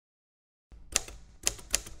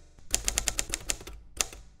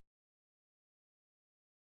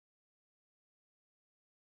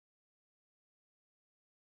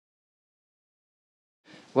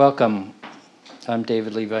Welcome. I'm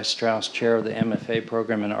David Levi Strauss, Chair of the MFA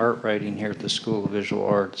program in art writing here at the School of Visual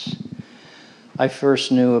Arts. I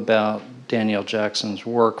first knew about Danielle Jackson's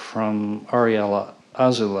work from Ariella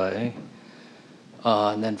Azoulay,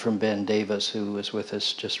 and then from Ben Davis, who was with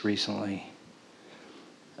us just recently.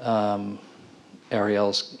 Ariel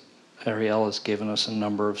has given us a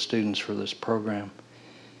number of students for this program.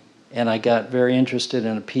 And I got very interested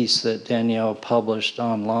in a piece that Danielle published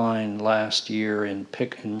online last year in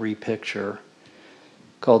Repicture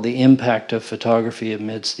called The Impact of Photography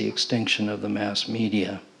Amidst the Extinction of the Mass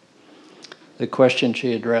Media. The question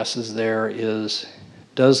she addresses there is,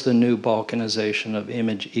 does the new balkanization of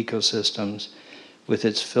image ecosystems with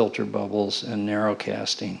its filter bubbles and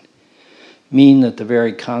narrowcasting mean that the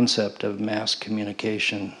very concept of mass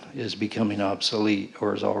communication is becoming obsolete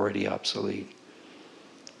or is already obsolete?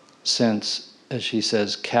 Since, as she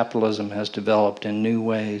says, capitalism has developed in new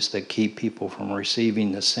ways that keep people from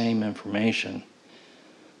receiving the same information,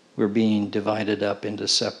 we're being divided up into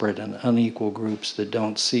separate and unequal groups that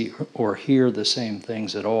don't see or hear the same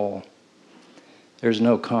things at all. There's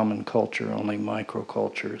no common culture, only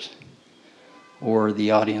microcultures, or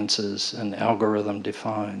the audiences an algorithm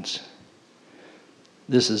defines.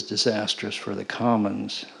 This is disastrous for the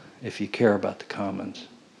commons, if you care about the commons.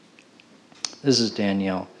 This is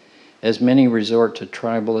Danielle. As many resort to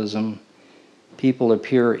tribalism, people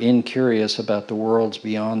appear incurious about the worlds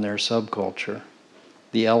beyond their subculture.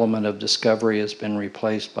 The element of discovery has been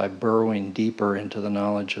replaced by burrowing deeper into the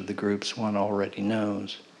knowledge of the groups one already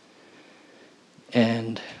knows.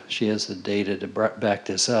 And she has the data to back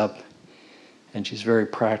this up, and she's very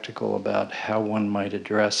practical about how one might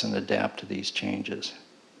address and adapt to these changes.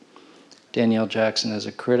 Danielle Jackson is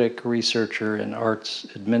a critic, researcher, and arts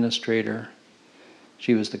administrator.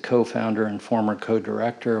 She was the co-founder and former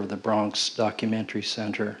co-director of the Bronx Documentary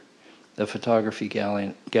Center, the photography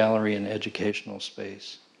gallery and educational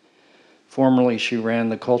space. Formerly, she ran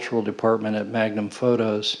the cultural department at Magnum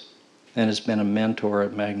Photos and has been a mentor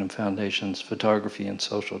at Magnum Foundation's Photography and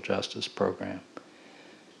Social Justice program.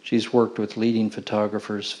 She's worked with leading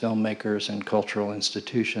photographers, filmmakers, and cultural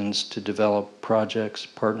institutions to develop projects,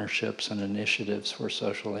 partnerships, and initiatives for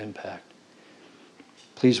social impact.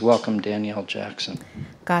 Please welcome Danielle Jackson.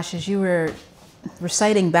 Gosh, as you were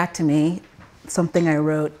reciting back to me something I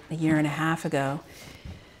wrote a year and a half ago,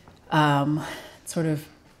 sort of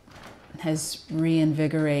has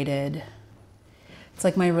reinvigorated. It's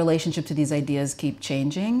like my relationship to these ideas keep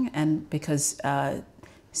changing, and because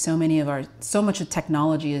so much of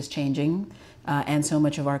technology is changing, and so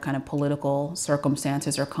much of our kind of political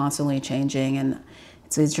circumstances are constantly changing, and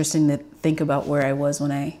it's interesting to think about where I was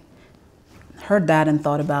when I heard that and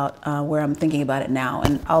thought about where I'm thinking about it now.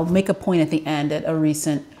 And I'll make a point at the end at a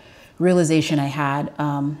recent realization I had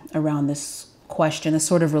around this question. It's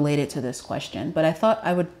sort of related to this question, but I thought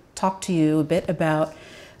I would talk to you a bit about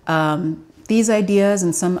these ideas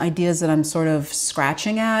and some ideas that I'm sort of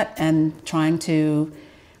scratching at and trying to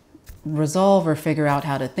resolve or figure out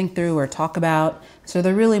how to think through or talk about. So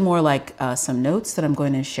they're really more like some notes that I'm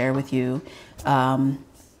going to share with you.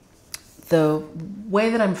 The way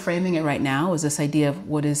that I'm framing it right now is this idea of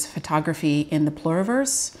what is photography in the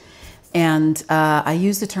pluriverse. And I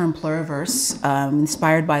use the term pluriverse,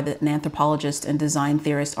 inspired by an anthropologist and design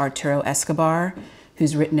theorist, Arturo Escobar,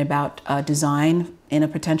 who's written about design in a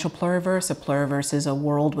potential pluriverse. A pluriverse is a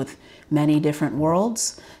world with many different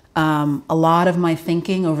worlds. A lot of my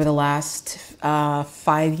thinking over the last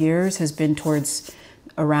 5 years has been towards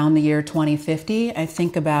around the year 2050.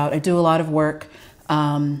 I do a lot of work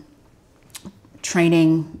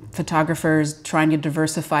training photographers, trying to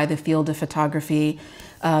diversify the field of photography.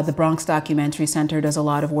 The Bronx Documentary Center does a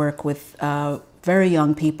lot of work with very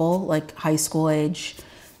young people, like high school age,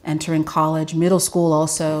 entering college, middle school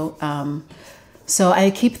also. So I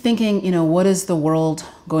keep thinking, what is the world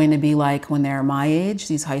going to be like when they're my age,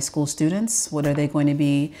 these high school students? What are they going to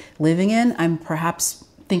be living in? I'm perhaps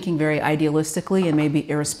thinking very idealistically and maybe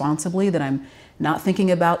irresponsibly that I'm not thinking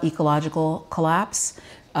about ecological collapse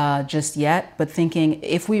just yet, but thinking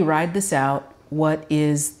if we ride this out, what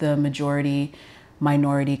is the majority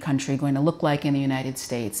minority country going to look like in the United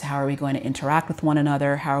States? How are we going to interact with one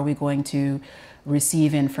another? How are we going to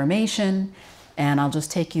receive information? And I'll just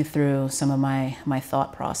take you through some of my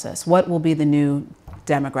thought process. What will be the new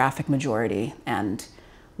demographic majority, and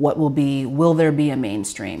will there be a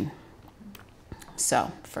mainstream?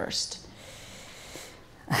 So first,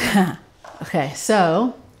 okay,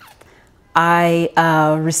 so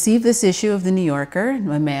I received this issue of The New Yorker in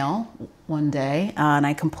my mail one day, and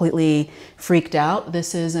I completely freaked out.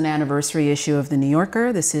 This is an anniversary issue of The New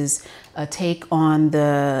Yorker. This is a take on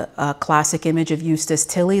the classic image of Eustace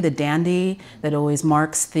Tilley, the dandy that always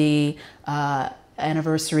marks the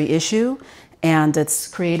anniversary issue. And it's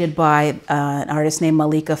created by an artist named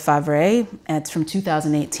Malika Favre. And it's from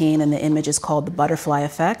 2018, and the image is called The Butterfly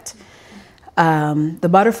Effect. The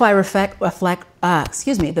butterfly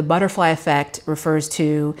effect refers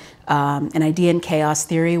to an idea in chaos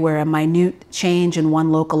theory where a minute change in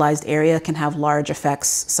one localized area can have large effects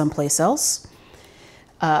someplace else.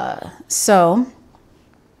 So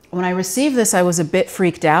when I received this, I was a bit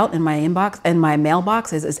freaked out in my inbox and my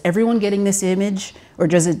mailbox. Is everyone getting this image, or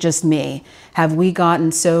is it just me? Have we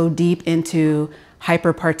gotten so deep into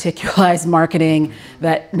hyper-particularized marketing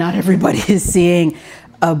that not everybody is seeing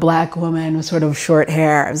a Black woman with sort of short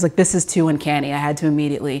hair? I was like, this is too uncanny. I had to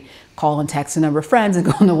immediately call and text a number of friends and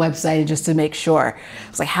go on the website just to make sure. I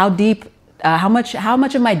was like, how deep, how much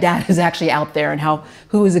of my data is actually out there, and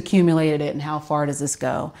who has accumulated it, and how far does this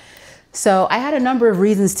go? So I had a number of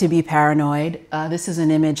reasons to be paranoid. This is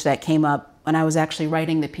an image that came up when I was actually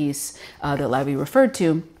writing the piece that Levy referred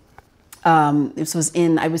to. I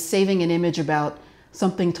was saving an image about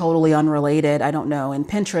something totally unrelated, I don't know, in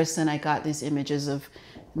Pinterest, and I got these images of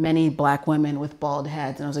many Black women with bald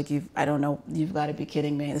heads. And I was like, I don't know, you've got to be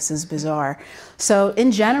kidding me. This is bizarre. So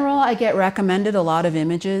in general, I get recommended a lot of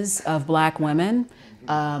images of Black women.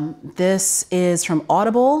 This is from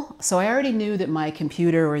Audible. So I already knew that my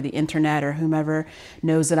computer or the internet or whomever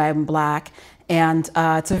knows that I'm Black. And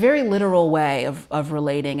it's a very literal way of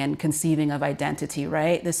relating and conceiving of identity,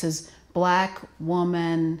 right? This is Black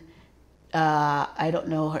woman, I don't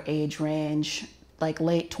know her age range, like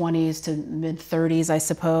late 20s to mid 30s, I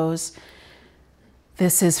suppose.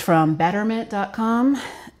 This is from betterment.com.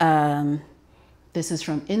 This is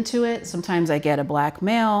from Intuit. Sometimes I get a Black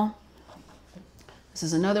male. This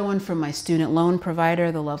is another one from my student loan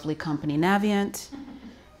provider, the lovely company Navient.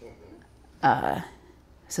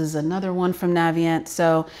 This is another one from Navient.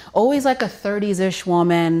 So always like a 30s-ish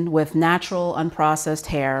woman with natural, unprocessed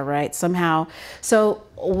hair, right? Somehow. So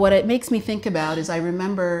what it makes me think about is I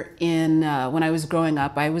remember when I was growing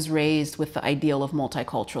up, I was raised with the ideal of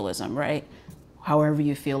multiculturalism, right? However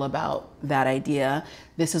you feel about that idea,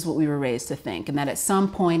 this is what we were raised to think. And that at some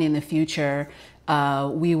point in the future,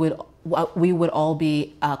 we would all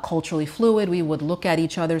be culturally fluid. We would look at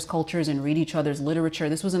each other's cultures and read each other's literature.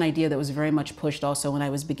 This was an idea that was very much pushed also when I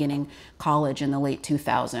was beginning college in the late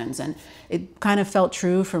 2000s. And it kind of felt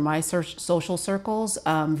true for my social circles,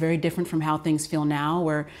 very different from how things feel now,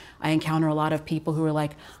 where I encounter a lot of people who are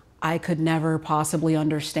like, I could never possibly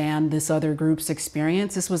understand this other group's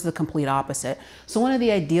experience. This was the complete opposite. So one of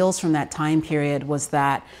the ideals from that time period was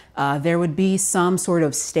that there would be some sort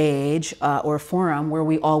of stage or forum where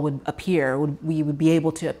we all would appear. We would be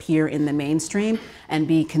able to appear in the mainstream and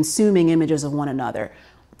be consuming images of one another.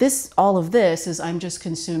 All of this is I'm just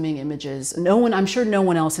consuming images. I'm sure no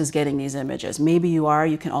one else is getting these images. Maybe you are.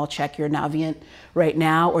 You can all check your Navient right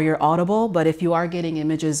now or your Audible. But if you are getting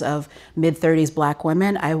images of mid-30s Black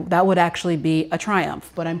women, that would actually be a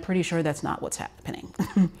triumph. But I'm pretty sure that's not what's happening.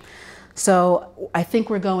 So I think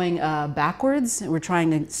we're going backwards. We're trying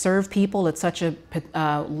to serve people at such a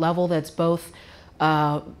level that's both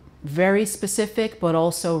very specific, but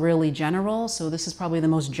also really general. So this is probably the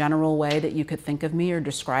most general way that you could think of me or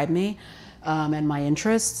describe me and my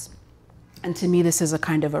interests. And to me, this is a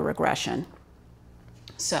kind of a regression.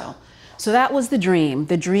 So that was the dream.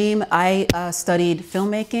 The dream, I studied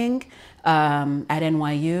filmmaking at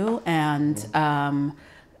NYU, and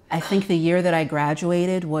I think the year that I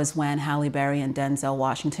graduated was when Halle Berry and Denzel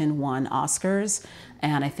Washington won Oscars.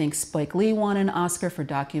 And I think Spike Lee won an Oscar for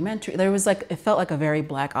documentary. It felt like a very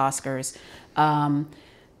Black Oscars.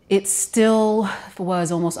 It still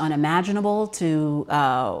was almost unimaginable to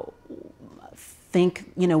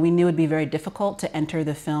think, we knew it'd be very difficult to enter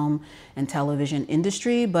the film and television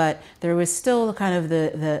industry, but there was still kind of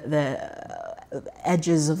the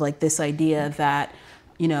edges of like this idea that,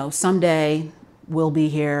 someday we'll be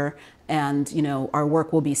here and, our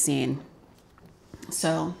work will be seen.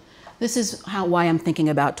 So this is why I'm thinking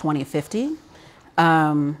about 2050.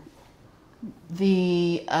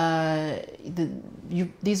 These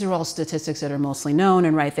are all statistics that are mostly known,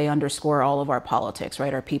 and right, they underscore all of our politics,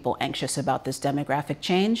 right? Are people anxious about this demographic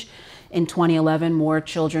change? In 2011, more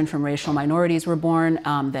children from racial minorities were born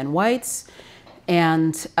than whites.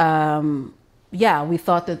 And we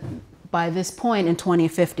thought that by this point in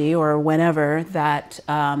 2050 or whenever, that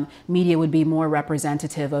media would be more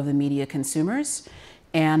representative of the media consumers,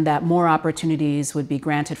 and that more opportunities would be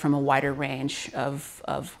granted from a wider range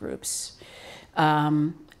of groups.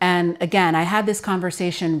 And again, I had this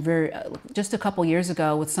conversation just a couple years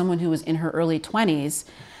ago with someone who was in her early 20s,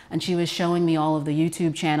 and she was showing me all of the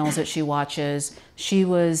YouTube channels that she watches. She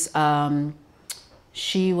was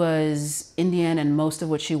Indian, and most of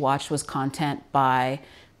what she watched was content by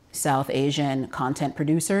South Asian content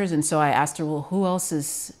producers. And so I asked her, well, who else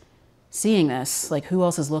is seeing this? Like, who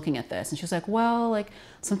else is looking at this? And she was like, well, like,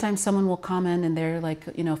 sometimes someone will comment and they're like,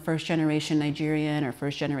 you know, first generation Nigerian or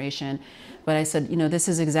first generation. But I said, you know, this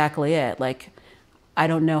is exactly it. Like, I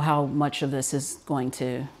don't know how much of this is going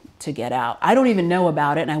to get out. I don't even know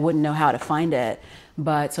about it, and I wouldn't know how to find it.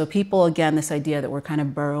 But so people, again, this idea that we're kind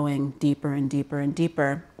of burrowing deeper and deeper and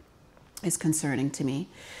deeper is concerning to me.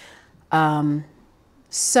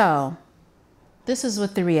 So this is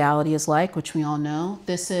what the reality is like, which we all know.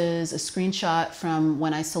 This is a screenshot from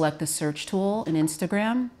when I select the search tool in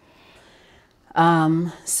Instagram.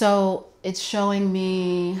 So it's showing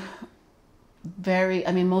me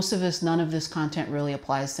most of this, none of this content really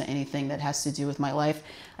applies to anything that has to do with my life.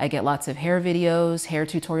 I get lots of hair videos, hair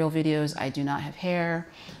tutorial videos. I do not have hair.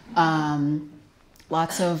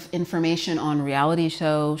 Lots of information on reality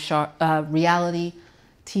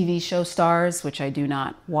TV show stars, which I do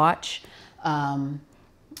not watch. Then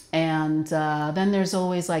there's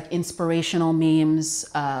always like inspirational memes.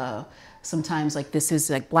 Sometimes like this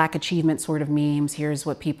is like Black achievement sort of memes. Here's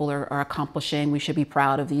what people are accomplishing. We should be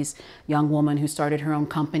proud of these young woman who started her own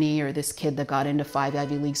company, or this kid that got into 5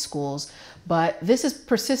 Ivy League schools. But this has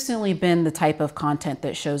persistently been the type of content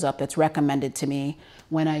that shows up that's recommended to me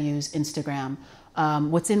when I use Instagram.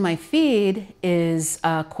 What's in my feed is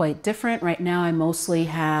quite different. Right now I mostly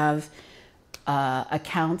have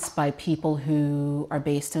accounts by people who are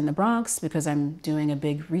based in the Bronx, because I'm doing a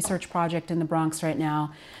big research project in the Bronx right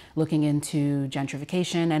now, looking into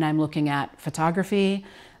gentrification, and I'm looking at photography,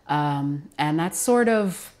 and that's sort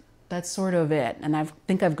of it. And I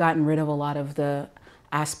think I've gotten rid of a lot of the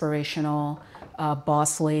aspirational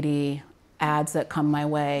boss lady ads that come my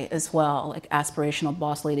way as well, like aspirational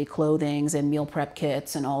boss lady clothings and meal prep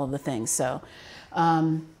kits and all of the things.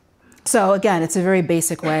 So again, it's a very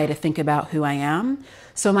basic way to think about who I am.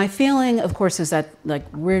 So my feeling, of course, is that like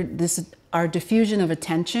our diffusion of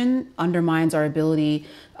attention undermines our ability,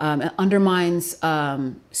 excuse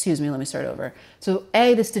me, let me start over. So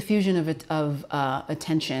this diffusion of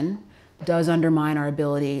attention does undermine our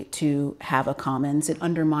ability to have a commons. It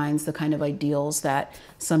undermines the kind of ideals that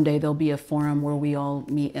someday there'll be a forum where we all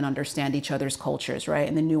meet and understand each other's cultures, right?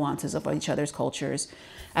 And the nuances of each other's cultures.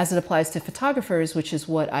 As it applies to photographers, which is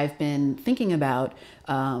what I've been thinking about,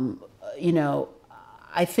 you know,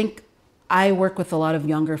 I think I work with a lot of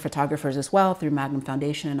younger photographers as well through Magnum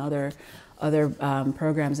Foundation and other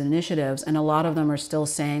programs and initiatives. And a lot of them are still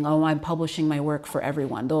saying, oh, I'm publishing my work for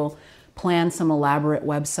everyone. They'll plan some elaborate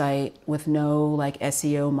website with no like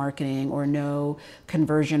SEO marketing or no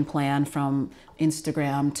conversion plan from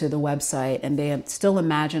Instagram to the website, and they still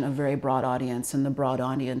imagine a very broad audience, and the broad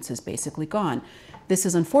audience is basically gone. This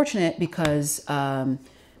is unfortunate because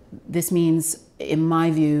this means, in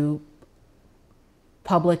my view,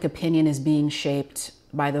 public opinion is being shaped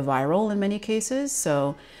by the viral in many cases.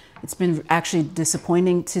 So it's been actually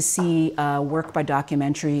disappointing to see work by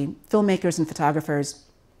documentary filmmakers and photographers,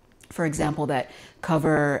 for example, that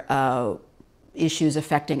cover issues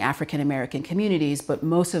affecting African American communities, but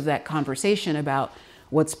most of that conversation about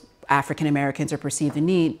what's African Americans are perceived to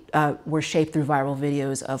need were shaped through viral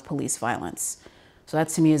videos of police violence. So that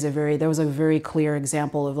to me is there was a very clear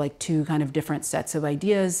example of like two kind of different sets of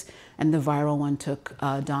ideas, and the viral one took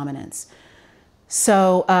dominance.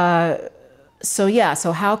 So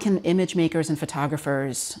how can image makers and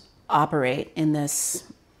photographers operate in this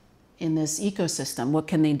ecosystem? What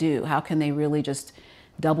can they do? How can they really just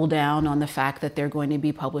double down on the fact that they're going to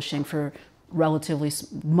be publishing for relatively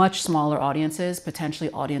much smaller audiences, potentially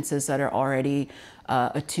audiences that are already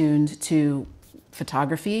attuned to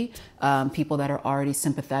photography, people that are already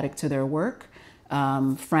sympathetic to their work,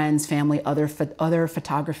 friends, family, other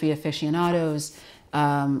photography aficionados,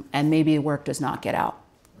 and maybe work does not get out.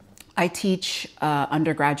 I teach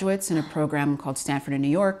undergraduates in a program called Stanford in New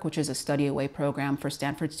York, which is a study away program for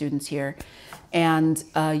Stanford students here. And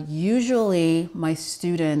usually my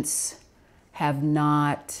students have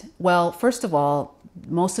not, well, first of all,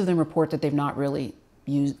 most of them report that they've not really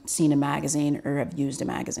seen a magazine or have used a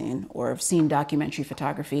magazine or have seen documentary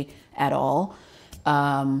photography at all.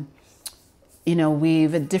 You know,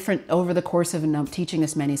 over the course of teaching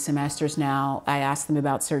this many semesters now, I asked them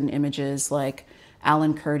about certain images like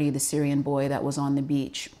Alan Kurdi, the Syrian boy that was on the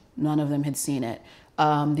beach. None of them had seen it.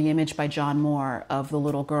 The image by John Moore of the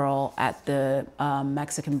little girl at the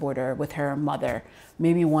Mexican border with her mother.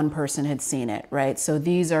 Maybe one person had seen it, right? So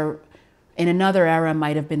these are, in another era,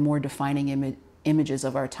 might have been more defining images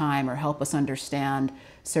of our time or help us understand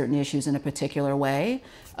certain issues in a particular way.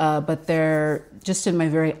 But they're just in my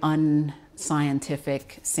very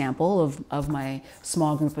unscientific sample of my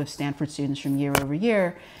small group of Stanford students from year over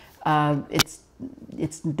year.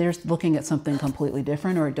 They're looking at something completely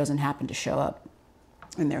different, or it doesn't happen to show up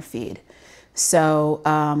in their feed. So,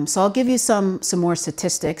 so I'll give you some more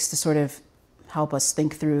statistics to sort of help us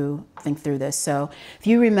think through this. So if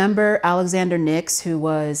you remember Alexander Nix, who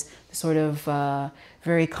was the sort of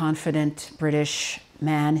very confident British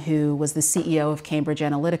man who was the CEO of Cambridge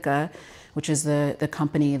Analytica, which is the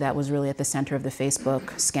company that was really at the center of the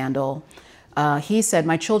Facebook scandal, he said,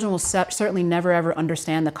 "My children will certainly never ever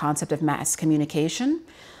understand the concept of mass communication."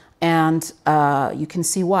 And you can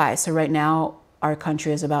see why. So right now, our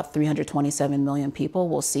country is about 327 million people.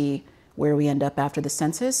 We'll see where we end up after the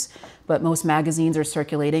census. But most magazines are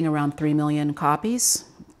circulating around 3 million copies.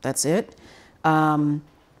 That's it.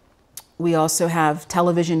 We also have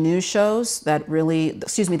television news shows that really,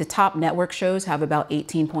 the top network shows have about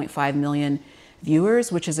 18.5 million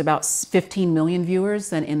viewers, which is about 15 million viewers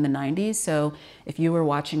than in the 90s. So if you were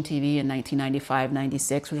watching TV in 1995,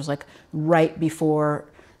 96, which was like right before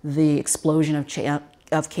the explosion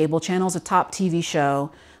of cable channels, a top TV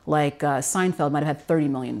show like Seinfeld might have had 30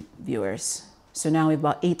 million viewers. So now we have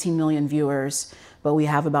about 18 million viewers, but we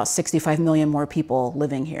have about 65 million more people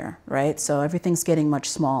living here, right? So everything's getting much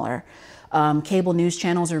smaller. Cable news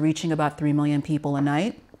channels are reaching about 3 million people a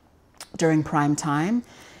night during prime time.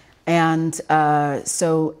 And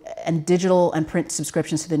and digital and print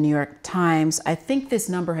subscriptions to the New York Times, I think this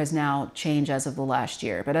number has now changed as of the last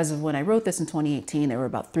year. But as of when I wrote this in 2018, there were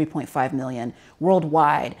about 3.5 million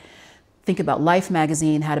worldwide. Think about Life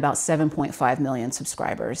magazine had about 7.5 million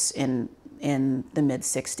subscribers in the mid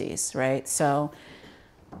 60s, right? So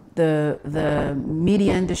the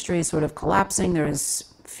media industry is sort of collapsing.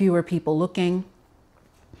 There's fewer people looking.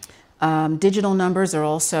 Digital numbers are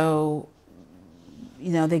also,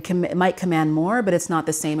 you know, it might command more, but it's not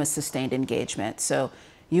the same as sustained engagement. So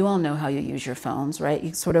you all know how you use your phones, right?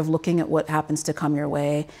 You're sort of looking at what happens to come your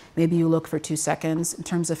way. Maybe you look for 2 seconds. In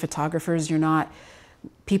terms of photographers,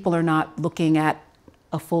 people are not looking at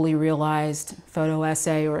a fully realized photo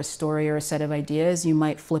essay or a story or a set of ideas. You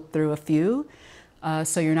might flip through a few.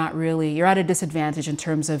 So you're at a disadvantage in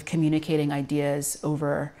terms of communicating ideas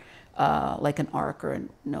over like an arc or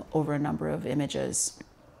over a number of images.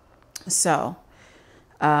 So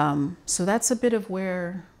that's a bit of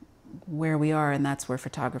where we are, and that's where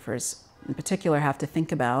photographers in particular have to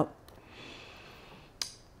think about.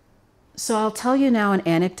 So I'll tell you now an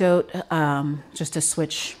anecdote, just to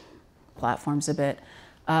switch platforms a bit.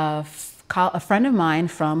 A friend of mine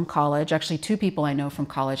from college, actually 2 people I know from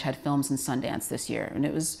college, had films in Sundance this year, and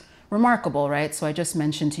it was remarkable, right? So I just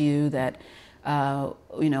mentioned to you that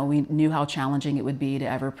we knew how challenging it would be to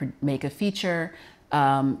ever make a feature.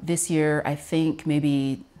 This year, I think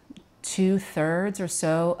maybe 2/3 or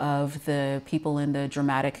so of the people in the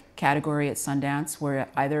dramatic category at Sundance were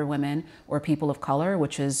either women or people of color,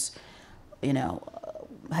 which is,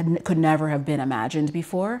 could never have been imagined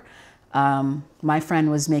before. My friend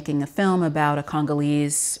was making a film about a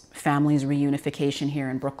Congolese family's reunification here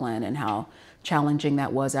in Brooklyn and how challenging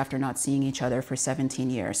that was after not seeing each other for 17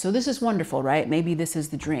 years. So this is wonderful, right? Maybe this is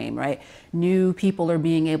the dream, right? New people are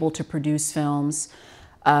being able to produce films.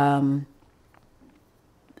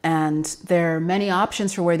 And there are many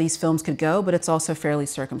options for where these films could go, but it's also fairly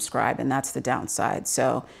circumscribed, and that's the downside.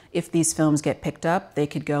 So if these films get picked up, they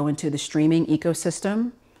could go into the streaming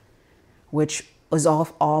ecosystem, which is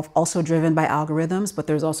also driven by algorithms, but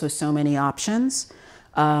there's also so many options.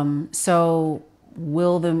 So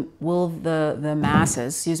will the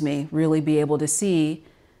masses, really be able to see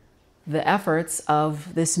the efforts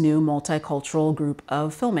of this new multicultural group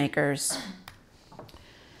of filmmakers?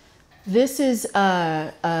 This is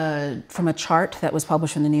from a chart that was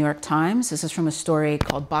published in the New York Times. This is from a story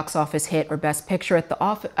called Box Office Hit or Best Picture. At the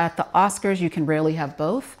Oscars, you can rarely have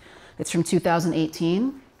both. It's from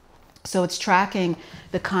 2018. So it's tracking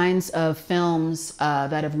the kinds of films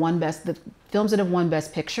that have won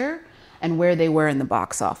Best Picture and where they were in the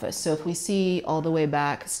box office. So if we see all the way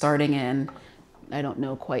back, starting in, I don't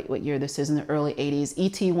know quite what year this is, in the early 80s,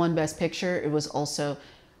 E.T. won Best Picture. It was also,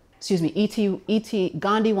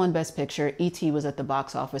 Gandhi won Best Picture. E.T. was at the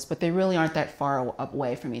box office, but they really aren't that far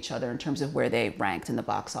away from each other in terms of where they ranked in the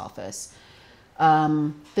box office.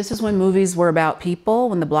 This is when movies were about people,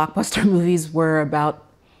 when the blockbuster movies were about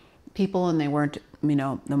people and they weren't,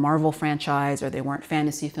 the Marvel franchise, or they weren't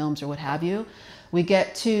fantasy films or what have you. We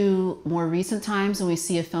get to more recent times and we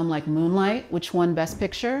see a film like Moonlight, which won Best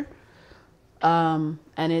Picture. And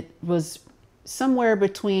it was somewhere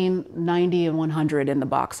between 90 and 100 in the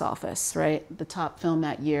box office, right? The top film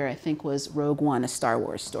that year, I think, was Rogue One, A Star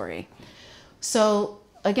Wars Story. So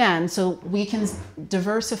again, so we can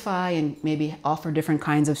diversify and maybe offer different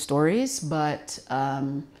kinds of stories, but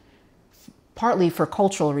partly for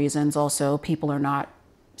cultural reasons also, people are not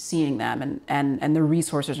seeing them and the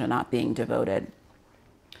resources are not being devoted.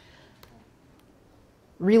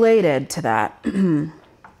 Related to that,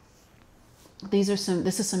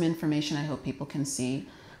 this is some information I hope people can see.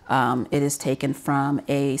 It is taken from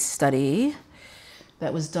a study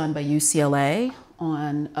that was done by UCLA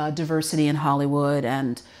on diversity in Hollywood,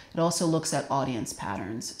 and it also looks at audience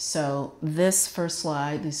patterns. So this first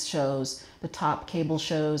slide, this shows the top cable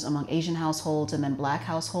shows among Asian households and then Black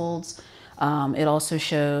households. It also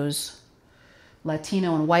shows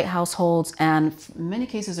Latino and white households, and in many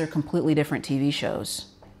cases they're completely different TV shows,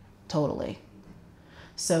 totally.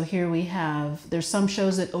 So here we have, there's some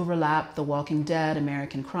shows that overlap, The Walking Dead,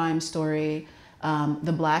 American Crime Story.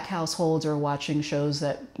 The Black households are watching shows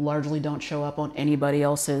that largely don't show up on anybody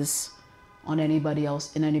else's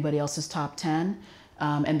top 10.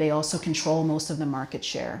 And they also control most of the market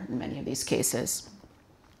share in many of these cases.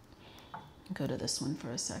 Go to this one for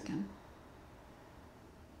a second.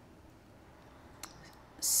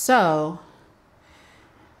 So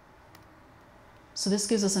this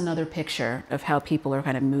gives us another picture of how people are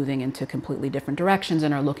kind of moving into completely different directions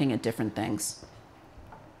and are looking at different things.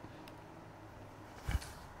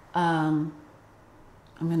 I'm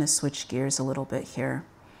going to switch gears a little bit here.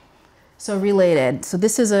 So related, so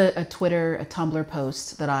this is a Tumblr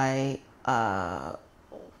post that I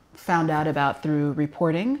found out about through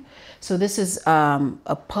reporting. So this is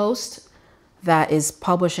a post that is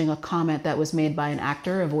publishing a comment that was made by an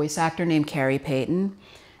actor, a voice actor named Carrie Payton.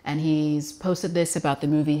 And he's posted this about the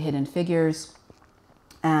movie Hidden Figures.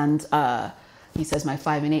 And he says, my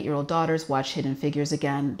 5- and 8-year-old daughters watch Hidden Figures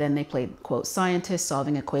again. Then they played, quote, scientists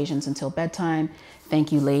solving equations until bedtime.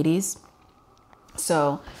 Thank you, ladies.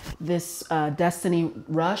 So this Destiny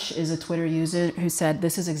Rush is a Twitter user who said,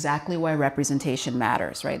 this is exactly why representation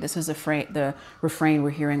matters, right? This is the refrain we're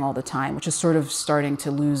hearing all the time, which is sort of starting to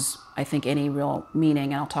lose, I think, any real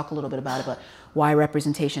meaning. And I'll talk a little bit about it, but why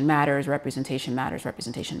representation matters, representation matters,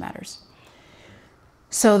 representation matters.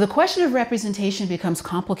 So the question of representation becomes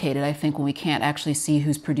complicated, I think, when we can't actually see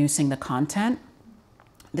who's producing the content.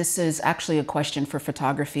 This is actually a question for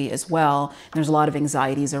photography as well. There's a lot of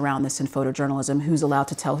anxieties around this in photojournalism. Who's allowed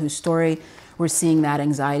to tell whose story? We're seeing that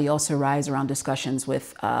anxiety also rise around discussions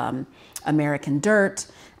with American Dirt.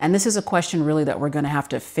 And this is a question really that we're going to have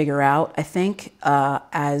to figure out, I think,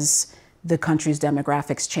 as the country's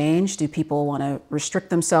demographics change. Do people want to restrict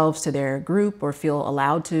themselves to their group or feel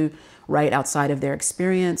allowed to write outside of their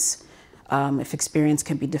experience? If experience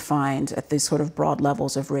can be defined at these sort of broad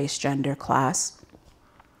levels of race, gender, class.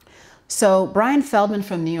 So Brian Feldman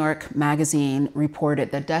from New York Magazine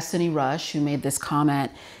reported that Destiny Rush, who made this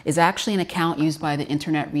comment, is actually an account used by the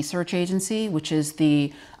Internet Research Agency, which is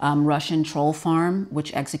the Russian troll farm,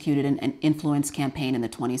 which executed an influence campaign in the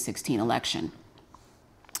 2016 election.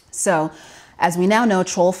 So, as we now know,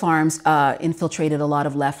 troll farms infiltrated a lot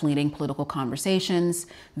of left-leaning political conversations.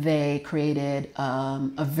 They created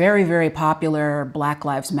a very, very popular Black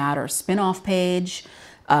Lives Matter spin-off page.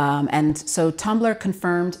 And so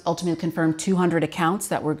Tumblr ultimately confirmed 200 accounts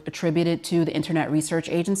that were attributed to the Internet Research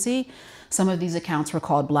Agency. Some of these accounts were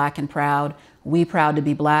called Black and Proud, We Proud to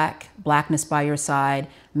be Black, Blackness by Your Side,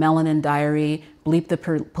 Melanin Diary, Bleep the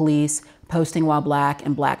Police, Posting While Black,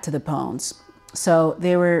 and Black to the Bones. So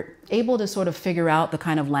they were able to sort of figure out the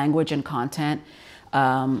kind of language and content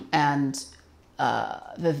that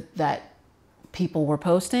people were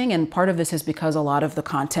posting. And part of this is because a lot of the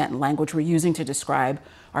content and language we're using to describe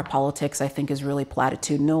our politics, I think, is really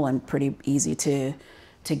platitudinal and pretty easy to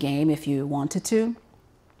game if you wanted to.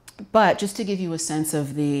 But just to give you a sense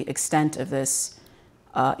of the extent of this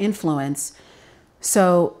influence,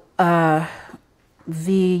 so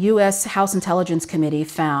the U.S. House Intelligence Committee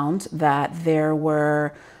found that there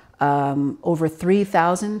were over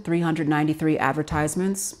 3,393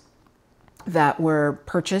 advertisements that were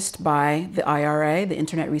purchased by the IRA, the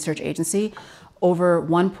Internet Research Agency. Over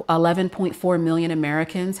 11.4 million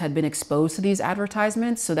Americans had been exposed to these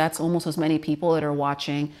advertisements. So that's almost as many people that are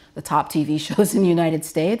watching the top TV shows in the United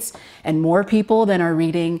States, and more people than are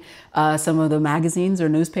reading some of the magazines or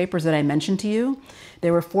newspapers that I mentioned to you.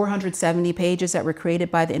 There were 470 pages that were created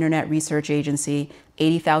by the Internet Research Agency,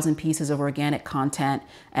 80,000 pieces of organic content,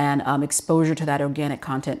 and exposure to that organic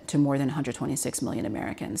content to more than 126 million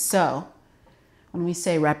Americans. So when we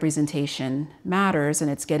say representation matters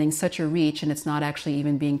and it's getting such a reach and it's not actually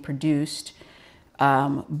even being produced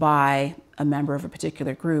by a member of a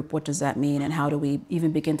particular group, what does that mean? And how do we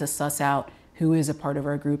even begin to suss out who is a part of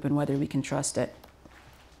our group and whether we can trust it?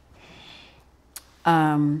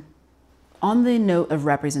 On the note of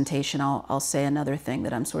representation, I'll say another thing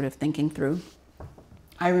that I'm sort of thinking through.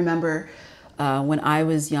 I remember when I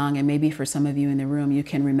was young, and maybe for some of you in the room, you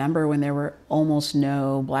can remember when there were almost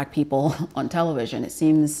no Black people on television. It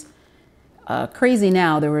seems crazy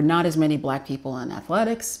now. There were not as many Black people in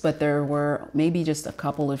athletics, but there were maybe just a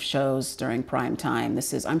couple of shows during prime time.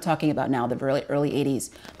 I'm talking about now the early 80s,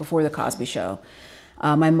 before the Cosby Show.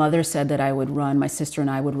 My mother said that my sister and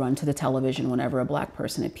I would run to the television whenever a Black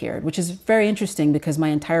person appeared, which is very interesting because my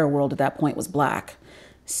entire world at that point was Black.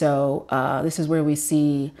 So this is where we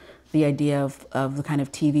see the idea of the kind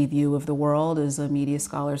of TV view of the world as the media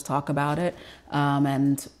scholars talk about it,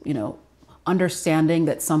 and understanding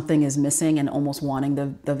that something is missing and almost wanting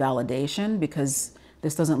the validation because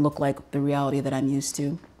this doesn't look like the reality that I'm used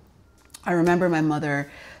to. I remember my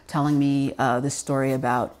mother telling me this story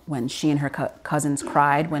about when she and her cousins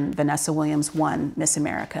cried when Vanessa Williams won Miss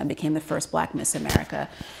America and became the first Black Miss America.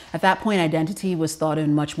 At that point, identity was thought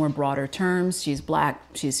in much more broader terms. She's Black,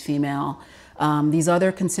 she's female. These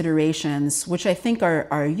other considerations, which I think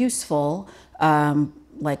are useful,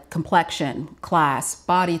 like complexion, class,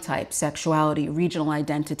 body type, sexuality, regional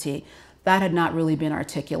identity, that had not really been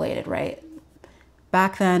articulated, right?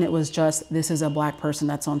 Back then, it was just, this is a Black person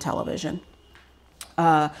that's on television.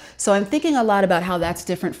 So I'm thinking a lot about how that's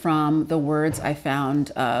different from the words I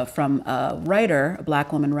found from a writer, a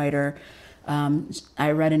Black woman writer.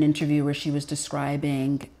 I read an interview where she was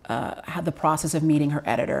describing how the process of meeting her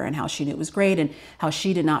editor and how she knew it was great and how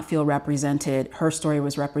she did not feel represented. Her story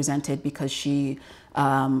was represented because she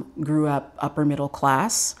grew up upper middle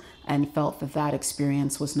class and felt that that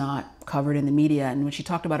experience was not covered in the media. And when she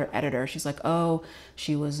talked about her editor, she's like, oh,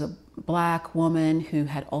 she was a Black woman who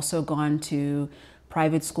had also gone to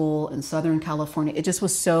private school in Southern California. It just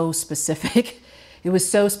was so specific. It was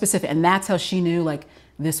so specific. And that's how she knew like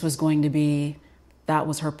this was going to be, that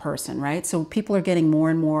was her person, right? So people are getting more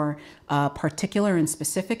and more particular and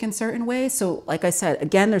specific in certain ways. So like I said,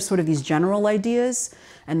 again, there's sort of these general ideas,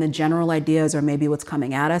 and the general ideas are maybe what's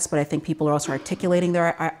coming at us, but I think people are also articulating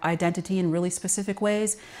their identity in really specific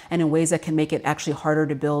ways and in ways that can make it actually harder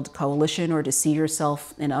to build coalition or to see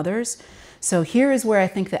yourself in others. So here is where I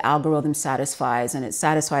think the algorithm satisfies, and it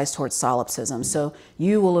satisfies towards solipsism. So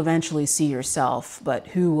you will eventually see yourself, but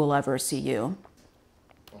who will ever see you?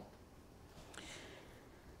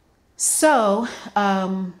 So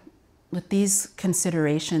with these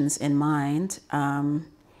considerations in mind,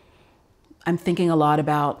 I'm thinking a lot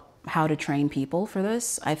about how to train people for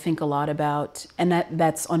this. I think a lot about, and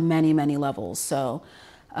that's on many, many levels. So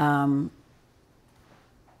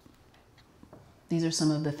these are some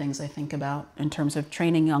of the things I think about in terms of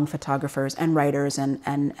training young photographers and writers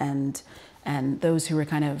and those who are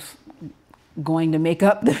kind of going to make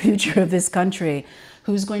up the future of this country.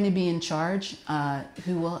 Who's going to be in charge?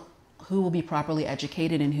 Who will be properly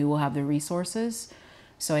educated and who will have the resources?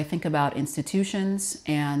 So I think about institutions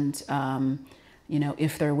and,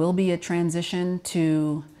 if there will be a transition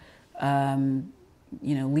to,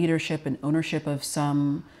 leadership and ownership of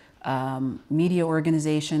some media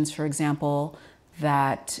organizations, for example,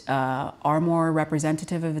 that are more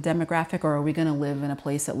representative of a demographic, or are we going to live in a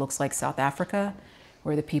place that looks like South Africa,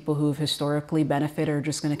 where the people who have historically benefited are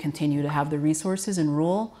just going to continue to have the resources and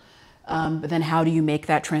rule? But then how do you make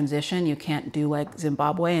that transition? You can't do like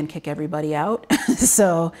Zimbabwe and kick everybody out.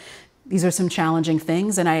 So these are some challenging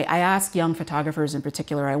things. And I ask young photographers in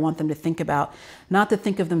particular, I want them to think about, not to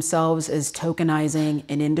think of themselves as tokenizing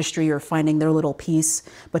an industry or finding their little piece,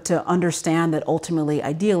 but to understand that ultimately,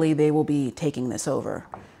 ideally, they will be taking this over.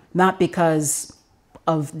 Not because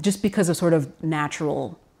of, just because of sort of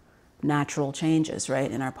natural changes,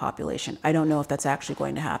 right, in our population. I don't know if that's actually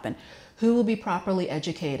going to happen. Who will be properly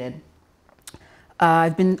educated?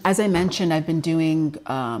 As I mentioned, I've been doing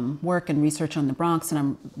work and research on the Bronx, and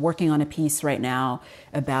I'm working on a piece right now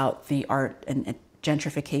about the art and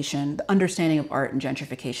gentrification, the understanding of art and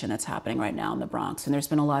gentrification that's happening right now in the Bronx. And there's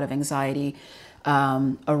been a lot of anxiety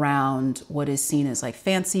around what is seen as like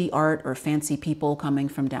fancy art or fancy people coming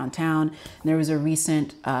from downtown. And there was a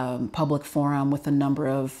recent public forum with a number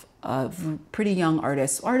of pretty young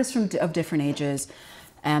artists of different ages.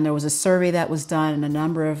 And there was a survey that was done, and a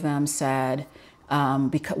number of them said,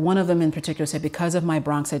 one of them in particular said, because of my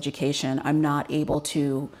Bronx education, I'm not able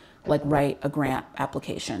to like write a grant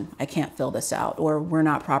application. I can't fill this out, or we're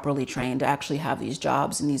not properly trained to actually have these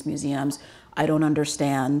jobs in these museums. I don't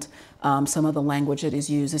understand some of the language that is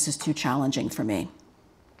used. This is too challenging for me.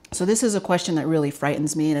 So this is a question that really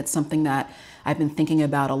frightens me, and it's something that I've been thinking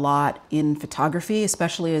about a lot in photography,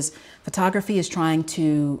 especially as photography is trying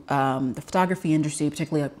to, the photography industry,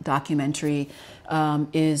 particularly a documentary,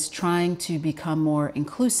 is trying to become more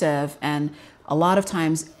inclusive, and a lot of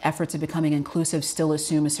times efforts of becoming inclusive still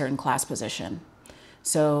assume a certain class position.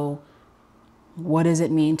 So what does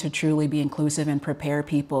it mean to truly be inclusive and prepare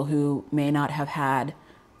people who may not have had,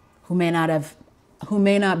 who may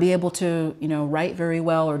not be able to, write very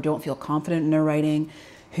well or don't feel confident in their writing,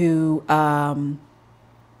 who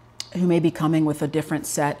may be coming with a different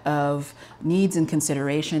set of needs and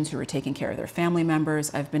considerations, who are taking care of their family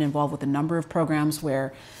members. I've been involved with a number of programs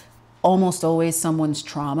where almost always someone's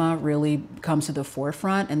trauma really comes to the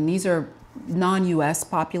forefront, and these are non-US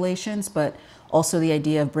populations, but also the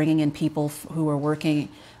idea of bringing in people who are working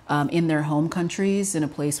in their home countries, in a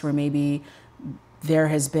place where maybe there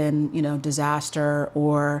has been, disaster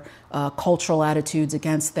or cultural attitudes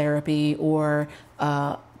against therapy or,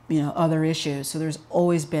 other issues. So there's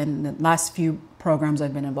always been, the last few programs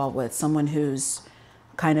I've been involved with, someone who's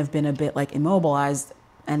kind of been a bit like immobilized,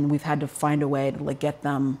 and we've had to find a way to get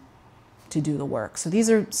them to do the work. So these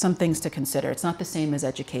are some things to consider. It's not the same as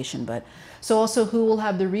education, but so also who will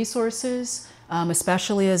have the resources,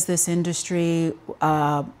 especially as this industry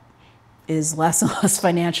is less and less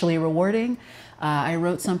financially rewarding. I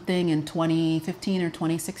wrote something in 2015 or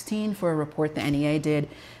 2016 for a report the NEA did,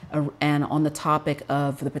 and on the topic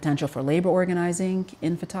of the potential for labor organizing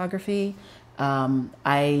in photography.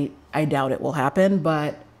 I doubt it will happen,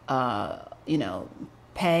 but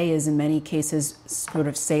pay is in many cases sort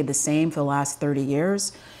of stayed the same for the last 30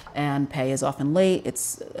 years, and pay is often late.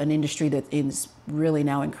 It's an industry that is really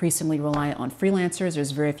now increasingly reliant on freelancers.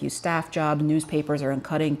 There's very few staff jobs. Newspapers are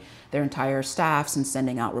cutting their entire staffs and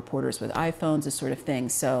sending out reporters with iPhones, this sort of thing.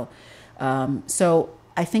 So,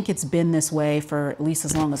 I think it's been this way for at least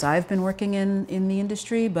as long as I've been working in the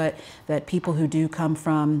industry, but that people who do come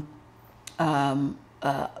from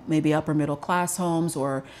maybe upper middle class homes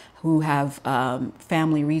or who have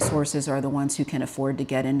family resources are the ones who can afford to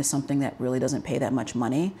get into something that really doesn't pay that much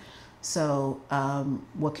money. So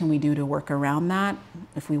what can we do to work around that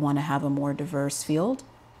if we want to have a more diverse field?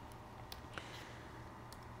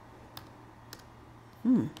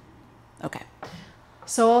 Okay.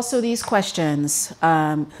 So also these questions,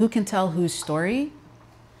 who can tell whose story?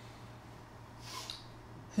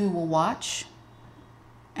 Who will watch?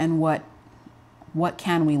 And what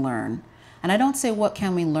can we learn? And I don't say what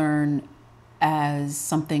can we learn as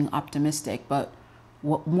something optimistic, but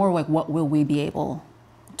more like what will we be able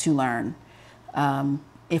to learn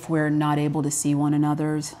if we're not able to see one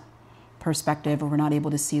another's perspective, or we're not able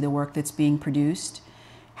to see the work that's being produced.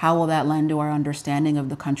 How will that lend to our understanding of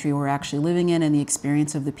the country we're actually living in and the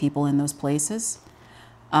experience of the people in those places?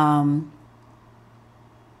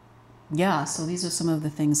 Yeah, so these are some of the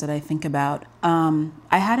things that I think about. I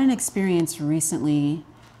had an experience recently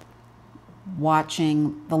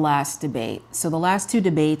watching the last debate. So the last two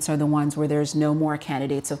debates are the ones where there's no more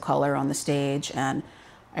candidates of color on the stage, and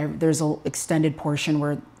there's an extended portion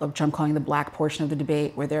which I'm calling the black portion of the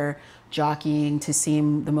debate, where they're jockeying to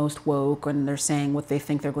seem the most woke and they're saying what they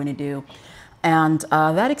think they're going to do. And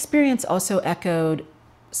that experience also echoed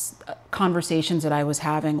conversations that I was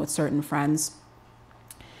having with certain friends.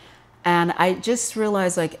 And I just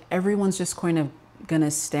realized everyone's just going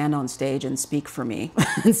to stand on stage and speak for me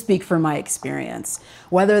and speak for my experience,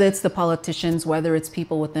 whether it's the politicians, whether it's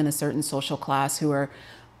people within a certain social class who are,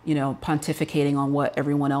 pontificating on what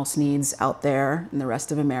everyone else needs out there in the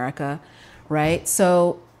rest of America, right?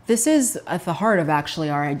 So this is at the heart of actually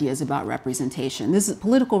our ideas about representation.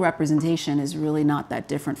 Political representation is really not that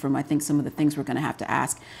different from, I think, some of the things we're going to have to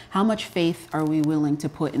ask. How much faith are we willing to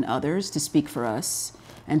put in others to speak for us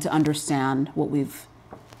and to understand what we've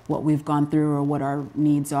gone through, or what our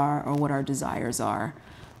needs are, or what our desires are?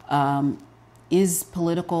 Is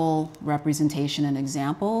political representation an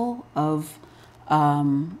example of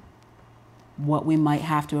what we might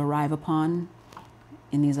have to arrive upon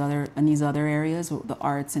in these other areas, the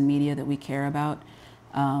arts and media that we care about?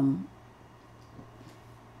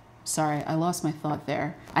 Sorry, I lost my thought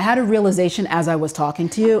there. I had a realization as I was talking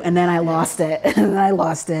to you, and then I lost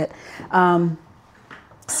it.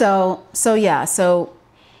 So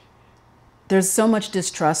there's so much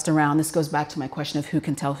distrust around. This goes back to my question of who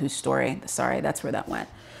can tell whose story. Sorry, that's where that went.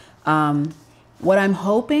 What I'm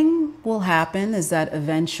hoping will happen is that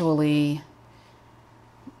eventually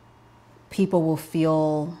people will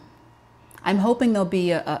feel, I'm hoping there'll be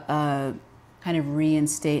a kind of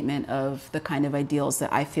reinstatement of the kind of ideals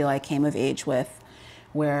that I feel I came of age with,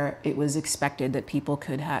 where it was expected that people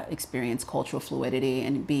could experience cultural fluidity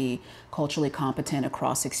and be culturally competent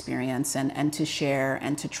across experience, and to share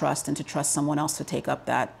and to trust someone else to take up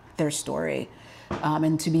their story,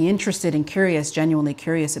 and to be interested and curious, genuinely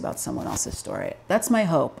curious about someone else's story. That's my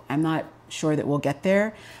hope. I'm not sure that we'll get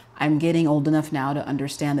there. I'm getting old enough now to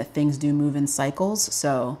understand that things do move in cycles,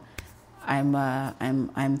 so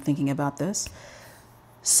I'm thinking about this.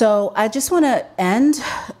 So I just want to end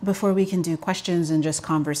before we can do questions and just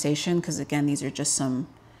conversation, because again, these are just some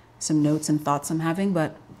notes and thoughts I'm having.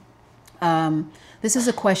 But this is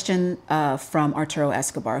a question from Arturo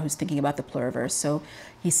Escobar, who's thinking about the pluriverse. So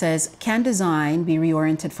he says, can design be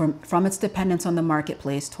reoriented from its dependence on the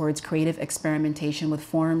marketplace towards creative experimentation with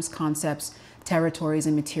forms, concepts, territories,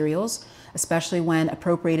 and materials, especially when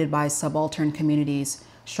appropriated by subaltern communities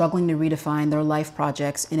struggling to redefine their life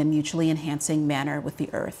projects in a mutually enhancing manner with the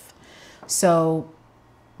earth? So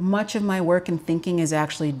much of my work and thinking is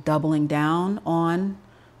actually doubling down on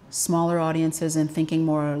smaller audiences and thinking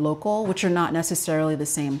more local, which are not necessarily the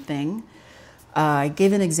same thing. I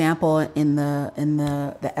gave an example in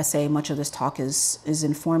the essay. Much of this talk is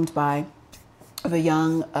informed by of a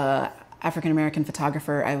young African-American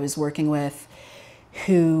photographer I was working with,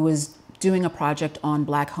 who was doing a project on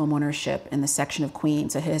Black homeownership in the section of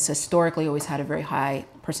Queens. It has historically always had a very high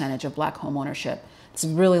percentage of Black homeownership. It's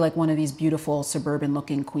really like one of these beautiful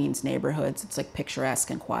suburban-looking Queens neighborhoods. It's like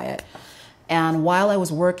picturesque and quiet. And while I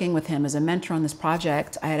was working with him as a mentor on this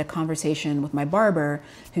project, I had a conversation with my barber,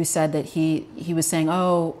 who said that he was saying,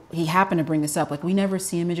 oh, he happened to bring this up, like, we never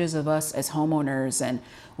see images of us as homeowners, and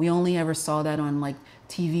we only ever saw that on like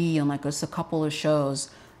TV and like just a couple of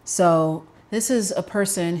shows. So this is a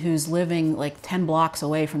person who's living like 10 blocks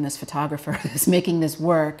away from this photographer that's making this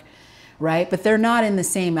work, right? But they're not in the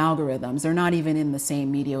same algorithms. They're not even in the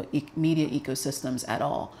same media ecosystems at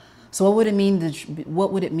all. So what would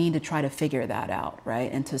it mean to try to figure that out,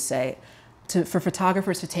 right? And to say, for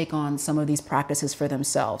photographers to take on some of these practices for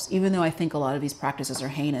themselves, even though I think a lot of these practices are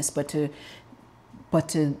heinous, but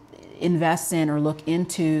to invest in or look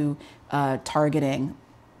into targeting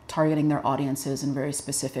their audiences in very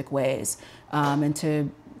specific ways, and to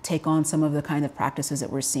take on some of the kind of practices that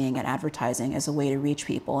we're seeing in advertising as a way to reach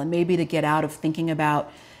people, and maybe to get out of thinking about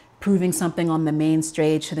proving something on the main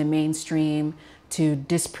stage to the mainstream, to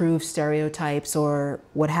disprove stereotypes or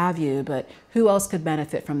what have you, but who else could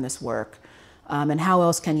benefit from this work, and how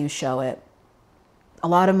else can you show it? A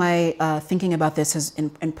lot of my thinking about this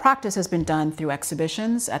in practice has been done through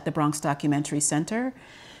exhibitions at the Bronx Documentary Center,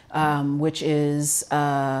 which is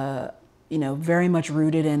very much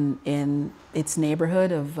rooted in its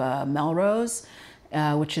neighborhood of Melrose,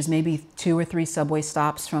 which is maybe 2 or 3 subway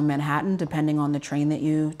stops from Manhattan, depending on the train that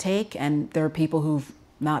you take. And there are people who've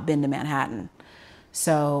not been to Manhattan.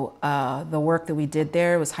 So the work that we did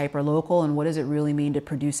there was hyper-local, and what does it really mean to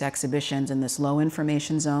produce exhibitions in this low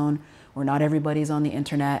information zone where not everybody's on the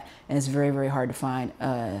internet, and it's very, very hard to find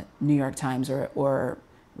New York Times or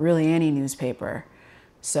really any newspaper.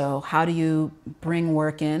 So how do you bring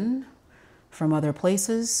work in from other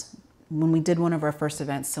places? When we did one of our first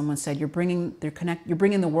events, someone said, you're bringing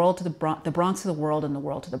the world to the Bronx to the world, and the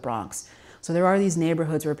world to the Bronx. So there are these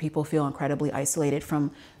neighborhoods where people feel incredibly isolated from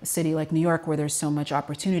a city like New York, where there's so much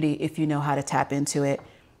opportunity if you know how to tap into it,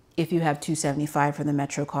 if you have $2.75 for the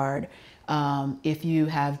Metro card, if you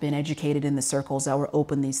have been educated in the circles that will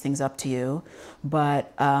open these things up to you.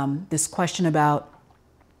 But this question about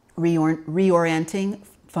reorienting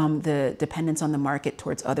from the dependence on the market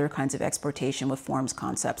towards other kinds of exportation with forms,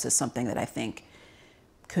 concepts, is something that I think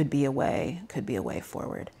could be a way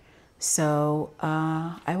forward. So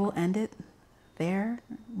I will end it there.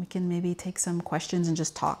 We can maybe take some questions and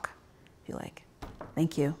just talk, if you like.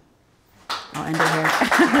 Thank you. I'll end it here.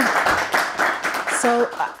 So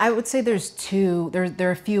I would say there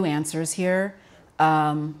are a few answers here.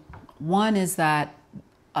 One is that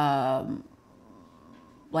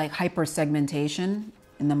like hyper-segmentation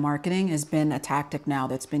in the marketing has been a tactic now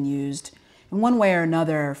that's been used in one way or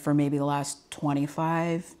another for maybe the last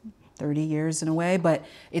 25, 30 years in a way, but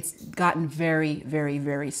it's gotten very, very,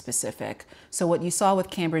 very specific. So what you saw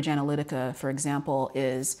with Cambridge Analytica, for example,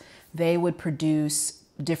 is they would produce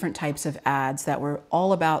different types of ads that were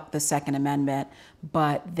all about the Second Amendment,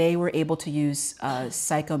 but they were able to use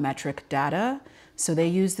psychometric data. So they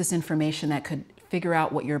used this information that could figure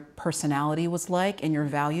out what your personality was like and your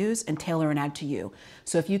values and tailor an ad to you.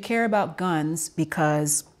 So if you care about guns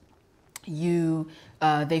because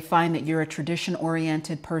they find that you're a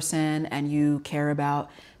tradition-oriented person and you care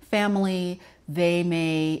about family, they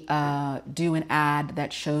may do an ad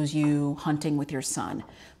that shows you hunting with your son.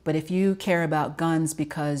 But if you care about guns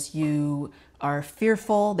because you are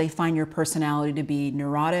fearful, they find your personality to be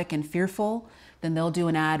neurotic and fearful, then they'll do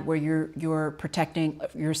an ad where you're protecting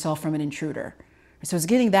yourself from an intruder. So it's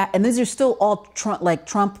getting that, and these are still all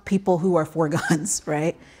Trump people who are for guns,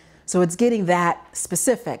 right? So it's getting that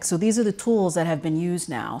specific. So these are the tools that have been used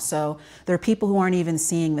now. So there are people who aren't even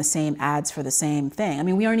seeing the same ads for the same thing. I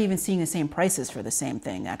mean, we aren't even seeing the same prices for the same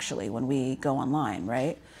thing, actually, when we go online,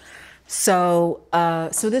 right? So,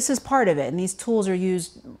 so this is part of it. And these tools are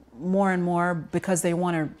used more and more because they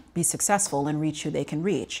want to be successful and reach who they can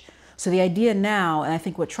reach. So the idea now, and I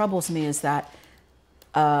think what troubles me, is that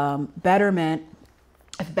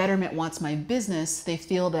if Betterment wants my business, they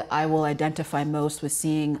feel that I will identify most with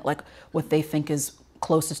seeing like what they think is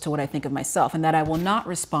closest to what I think of myself, and that I will not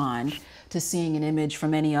respond to seeing an image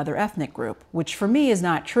from any other ethnic group, which for me is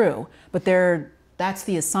not true, but that's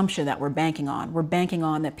the assumption that we're banking on. We're banking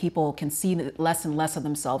on that people can see less and less of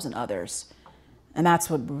themselves in others. And that's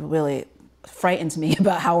what really frightens me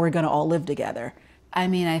about how we're going to all live together. I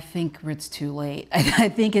mean, I think it's too late. I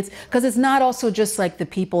think it's because it's not also just like the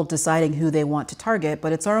people deciding who they want to target,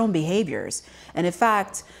 but it's our own behaviors. And in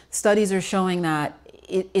fact, studies are showing that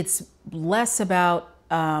it's less about,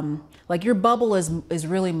 like your bubble is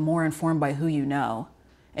really more informed by who you know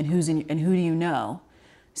and who do you know.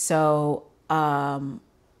 So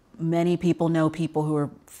many people know people who are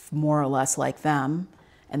more or less like them,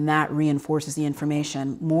 and that reinforces the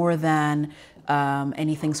information more than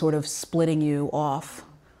anything sort of splitting you off.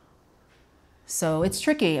 So it's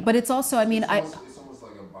tricky, but it's also, I mean, it's almost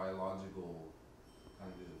like a biological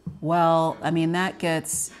kind of. Well, I mean, that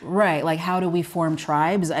gets, right, like how do we form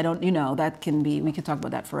tribes? I don't, that can be, we could talk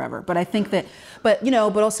about that forever. But I think that, but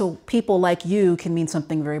also people like you can mean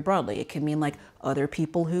something very broadly. It can mean like other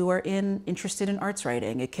people who are interested in arts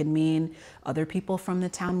writing. It can mean other people from the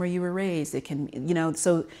town where you were raised. It can,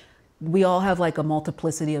 so we all have like a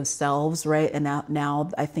multiplicity of selves, right? And now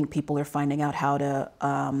I think people are finding out how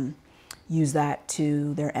to use that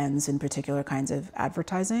to their ends in particular kinds of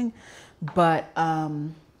advertising. But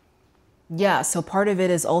yeah, so part of it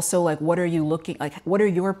is also like, what are you looking, like what are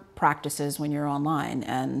your practices when you're online,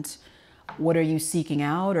 and what are you seeking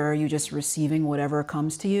out, or are you just receiving whatever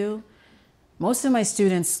comes to you? Most of my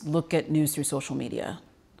students look at news through social media,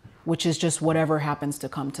 which is just whatever happens to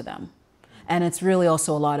come to them. And it's really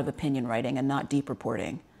also a lot of opinion writing and not deep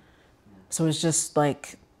reporting. So it's just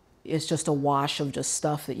like, it's just a wash of just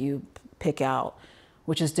stuff that you pick out,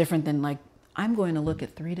 which is different than like, I'm going to look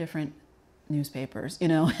at 3 different newspapers,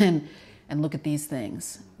 and look at these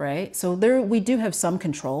things, right? So we do have some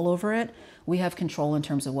control over it. We have control in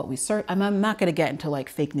terms of what we search. I'm not going to get into like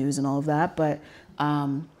fake news and all of that, but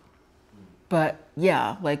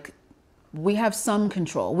yeah, like we have some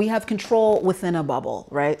control. We have control within a bubble,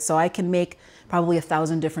 right? So I can make probably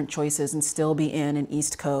 1,000 different choices and still be in an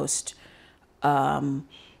East Coast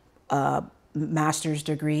master's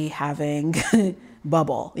degree having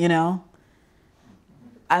bubble,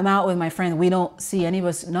 I'm out with my friend. We don't see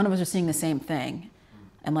none of us are seeing the same thing.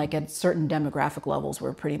 And like at certain demographic levels,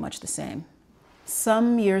 we're pretty much the same.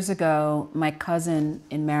 Some years ago, my cousin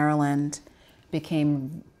in Maryland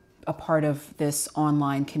became a part of this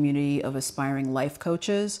online community of aspiring life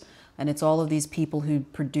coaches. And it's all of these people who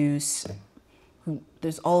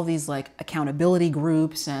there's all of these like accountability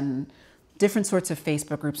groups and different sorts of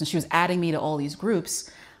Facebook groups. And she was adding me to all these groups.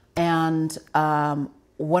 And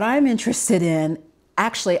what I'm interested in,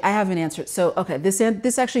 actually, I have an answer. So, okay, this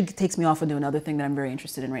actually takes me off into another thing that I'm very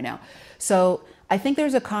interested in right now. So I think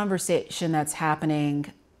there's a conversation that's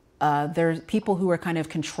happening. There's people who are kind of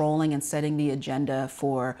controlling and setting the agenda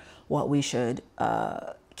for what we should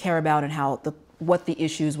care about and what the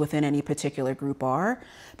issues within any particular group are.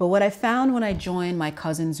 But what I found when I joined my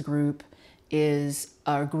cousin's group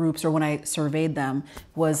or when I surveyed them,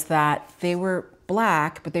 was that they were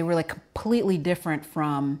Black, but they were like completely different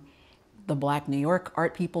from the Black New York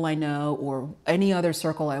art people I know or any other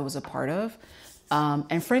circle I was a part of.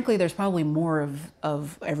 And frankly, there's probably more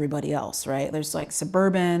of everybody else, right? There's like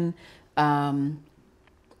suburban, I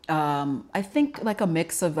think like a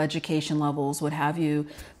mix of education levels, what have you.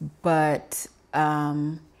 But,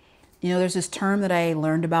 there's this term that I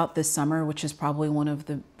learned about this summer, which is probably one of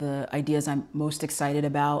the ideas I'm most excited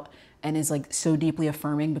about and is like so deeply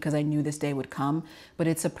affirming because I knew this day would come. But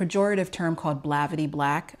it's a pejorative term called Blavity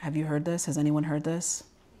Black. Have you heard this? Has anyone heard this?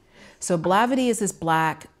 So Blavity is this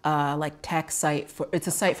Black like tech site it's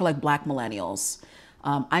a site for like Black millennials.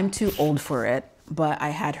 I'm too old for it, but I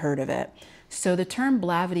had heard of it. So the term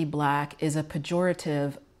Blavity Black is a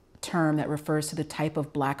pejorative term that refers to the type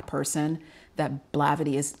of Black person that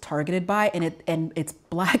Blavity is targeted by, and it's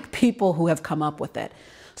Black people who have come up with it.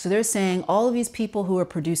 So they're saying all of these people who are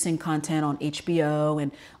producing content on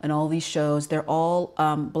HBO and all these shows, they're all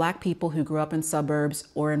Black people who grew up in suburbs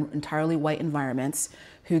or in entirely white environments,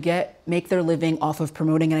 who make their living off of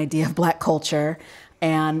promoting an idea of Black culture,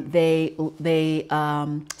 and they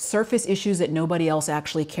surface issues that nobody else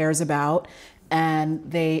actually cares about, and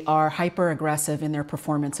they are hyper aggressive in their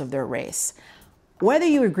performance of their race. Whether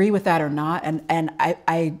you agree with that or not, and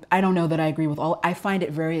I don't know that I agree with all, I find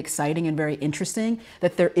it very exciting and very interesting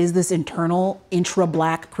that there is this internal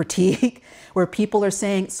intra-Black critique where people are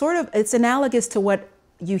saying, sort of, it's analogous to what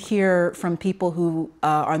you hear from people who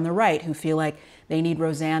are on the right, who feel like they need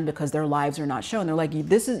Roseanne because their lives are not shown. They're like,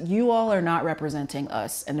 you all are not representing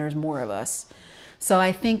us, and there's more of us. So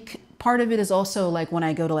I think part of it is also like when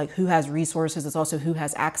I go to like who has resources, it's also who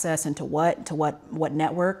has access and to what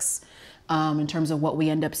networks. In terms of what we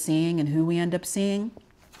end up seeing and who we end up seeing,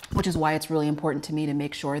 which is why it's really important to me to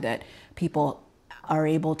make sure that people are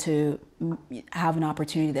able to have an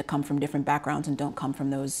opportunity that come from different backgrounds and don't come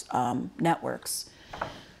from those networks.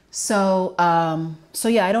 So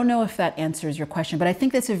yeah, I don't know if that answers your question, but I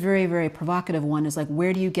think that's a very, very provocative one, is like,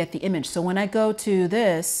 where do you get the image? So when I go to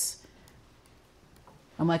this,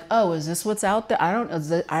 I'm like, oh, is this what's out there? I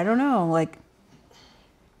don't know, like,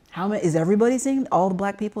 is everybody seeing, all the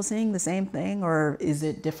Black people seeing the same thing, or is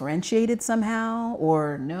it differentiated somehow,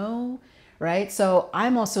 or no, right? So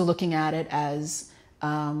I'm also looking at it as,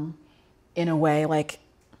 in a way, like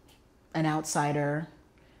an outsider,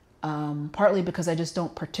 partly because I just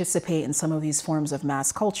don't participate in some of these forms of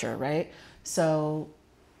mass culture, right? So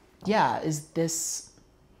yeah, is this,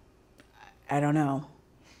 I don't know.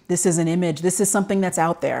 This is an image, this is something that's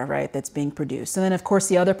out there, right, that's being produced. And then of course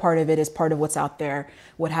the other part of it is part of what's out there,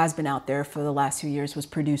 what has been out there for the last few years was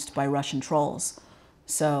produced by Russian trolls.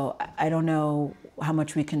 So I don't know how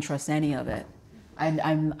much we can trust any of it.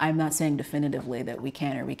 I'm not saying definitively that we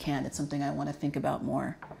can or we can't. It's something I want to think about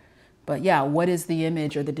more. But yeah, what is the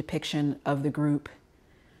image or the depiction of the group?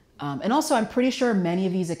 And also I'm pretty sure many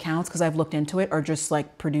of these accounts, because I've looked into it, are just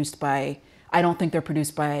like produced by, I don't think they're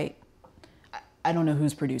produced by, I don't know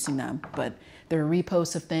who's producing them, but they're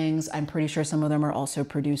reposts of things. I'm pretty sure some of them are also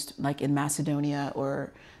produced like in Macedonia,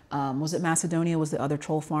 or was it Macedonia was the other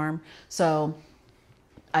troll farm? So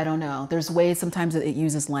I don't know. There's ways sometimes that it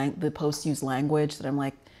uses the posts use language that I'm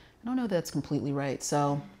like, I don't know if that's completely right.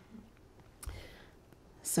 So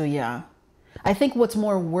yeah, I think what's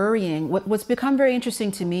more worrying, what's become very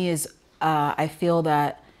interesting to me is I feel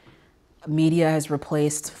that media has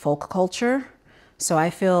replaced folk culture. So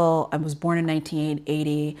I feel I was born in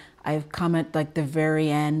 1980. I've come at like the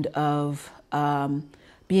very end of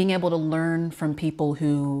being able to learn from people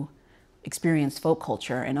who experienced folk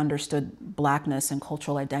culture and understood Blackness and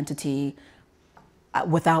cultural identity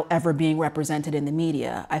without ever being represented in the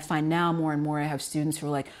media. I find now more and more I have students who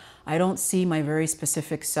are like, I don't see my very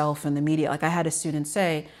specific self in the media. Like I had a student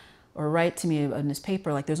say, or write to me in this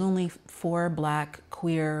paper, like there's only 4 Black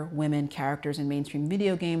queer women characters in mainstream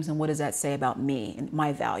video games, and what does that say about me and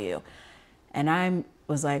my value? And I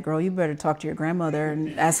was like, girl, you better talk to your grandmother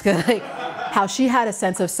and ask her like how she had a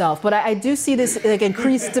sense of self. But I do see this like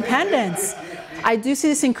increased dependence. I do see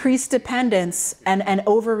this increased dependence and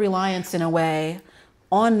over-reliance in a way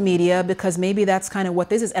on media, because maybe that's kind of what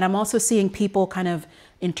this is. And I'm also seeing people kind of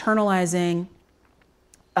internalizing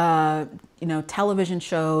television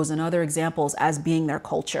shows and other examples as being their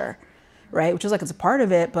culture, right? Which is like, it's a part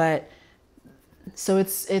of it, but so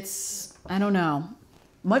it's, I don't know,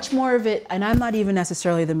 much more of it. And I'm not even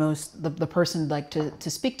necessarily the person like to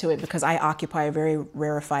speak to it, because I occupy a very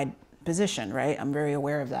rarefied position, right? I'm very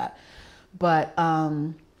aware of that. But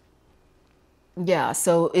yeah,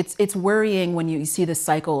 so it's worrying when you see this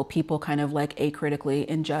cycle of people kind of like acritically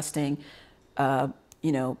ingesting,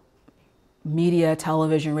 media,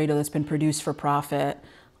 television, radio that's been produced for profit,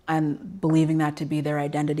 and believing that to be their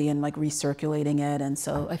identity and like recirculating it. And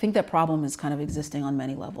so I think that problem is kind of existing on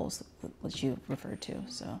many levels, which you referred to.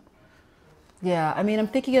 So yeah, I mean, I'm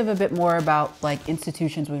thinking of a bit more about like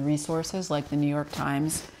institutions with resources like the New York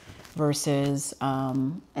Times versus,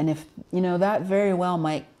 and if, that very well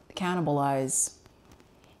might cannibalize,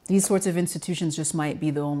 these sorts of institutions just might be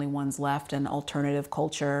the only ones left, and alternative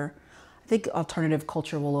culture. I think alternative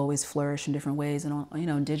culture will always flourish in different ways and,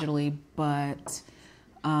 digitally, but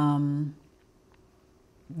yeah,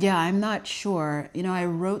 I'm not sure. I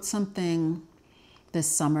wrote something this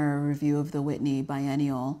summer, a review of the Whitney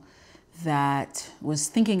Biennial, that was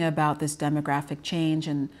thinking about this demographic change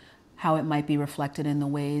and how it might be reflected in the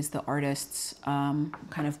ways the artists kind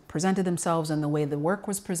of presented themselves and the way the work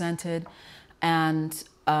was presented. And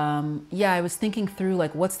yeah, I was thinking through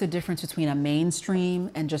like, what's the difference between a mainstream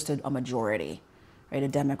and just a majority, right? A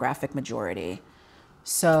demographic majority.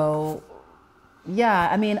 So yeah,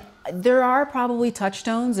 I mean, there are probably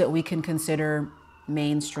touchstones that we can consider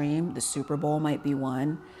mainstream. The Super Bowl might be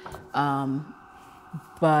one.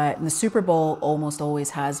 But the Super Bowl almost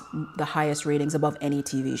always has the highest ratings above any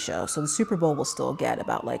TV show. So the Super Bowl will still get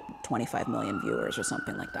about like 25 million viewers or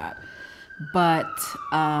something like that. But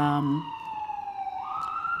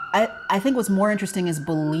I think what's more interesting is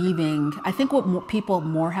believing. I think what people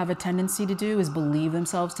more have a tendency to do is believe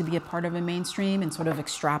themselves to be a part of a mainstream and sort of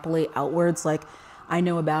extrapolate outwards, like I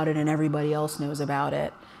know about it and everybody else knows about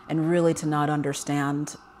it, and really to not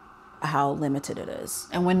understand how limited it is.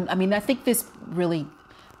 And when, I mean, I think this really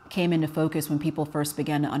came into focus when people first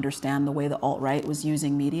began to understand the way the alt-right was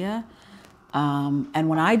using media. And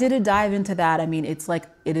when I did a dive into that, I mean, it's like,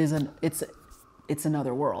 it's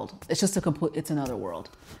another world. It's just it's another world,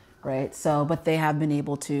 right? So, but they have been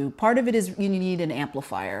able to, part of it is you need an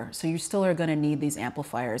amplifier. So you still are gonna need these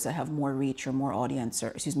amplifiers that have more reach or more audience, or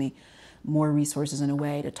excuse me, more resources in a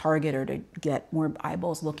way to target or to get more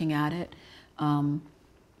eyeballs looking at it.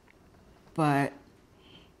 But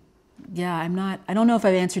yeah, I don't know if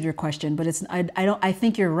I've answered your question, but I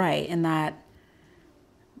think you're right in that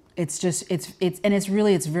it's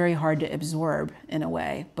very hard to absorb in a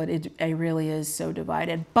way, but it really is so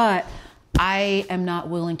divided. But I am not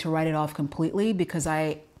willing to write it off completely because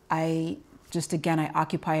I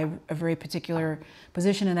occupy a very particular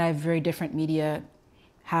position and I have very different media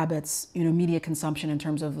habits, media consumption in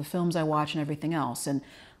terms of the films I watch and everything else. And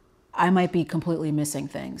I might be completely missing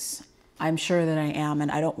things. I'm sure that I am,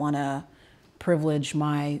 and I don't want to privilege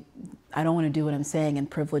I don't want to do what I'm saying and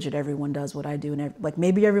privilege that everyone does what I do. And like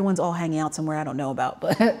maybe everyone's all hanging out somewhere I don't know about,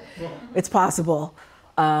 but it's possible.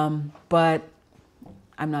 But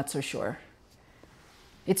I'm not so sure.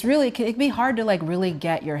 It can be hard to like really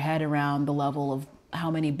get your head around the level of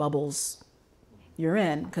how many bubbles you're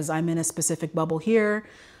in, because I'm in a specific bubble here.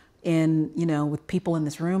 With people in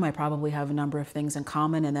this room, I probably have a number of things in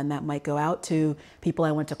common, and then that might go out to people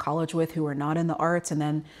I went to college with who are not in the arts, and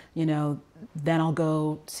then, then I'll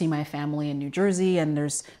go see my family in New Jersey, and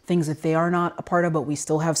there's things that they are not a part of, but we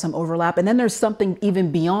still have some overlap. And then there's something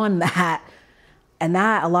even beyond that, and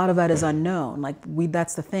a lot of that is unknown. Like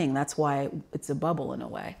that's the thing. That's why it's a bubble in a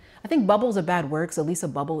way. I think bubble's a bad word, because at least a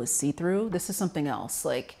bubble is see-through. This is something else.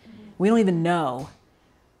 Like we don't even know.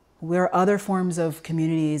 There are other forms of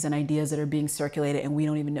communities and ideas that are being circulated and we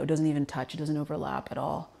don't even know. It doesn't even touch, it doesn't overlap at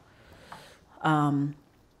all.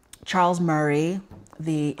 Charles Murray,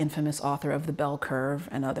 the infamous author of The Bell Curve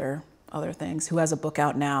and other things, who has a book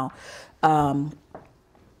out now.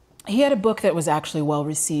 He had a book that was actually well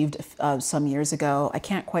received some years ago. I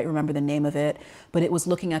can't quite remember the name of it, but it was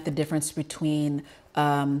looking at the difference between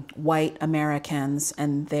white Americans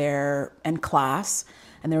and class.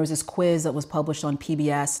 And there was this quiz that was published on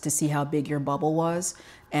PBS to see how big your bubble was.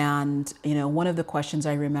 And, one of the questions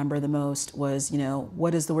I remember the most was,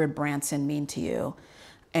 what does the word Branson mean to you?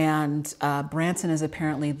 And Branson is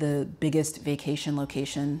apparently the biggest vacation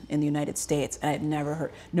location in the United States. And I'd never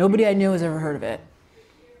heard, nobody I knew has ever heard of it,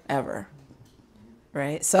 ever,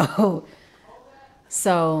 right? So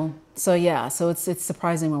yeah, so it's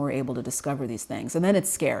surprising when we're able to discover these things. And then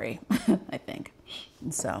it's scary, I think.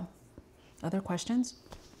 And so, other questions?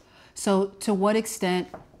 So to what extent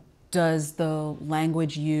does the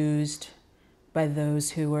language used by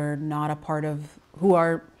those who are not a part of,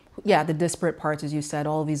 the disparate parts, as you said,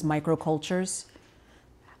 all of these microcultures,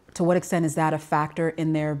 to what extent is that a factor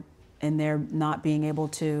in their not being able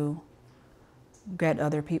to get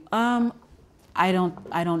other people? I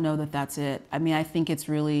don't know that that's it. I mean, I think it's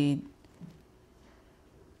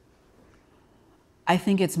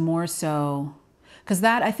more so, because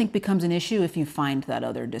that, I think, becomes an issue if you find that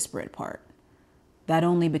other disparate part. That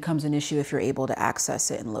only becomes an issue if you're able to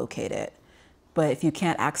access it and locate it. But if you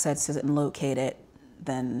can't access it and locate it,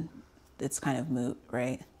 then it's kind of moot,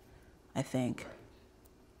 right? I think.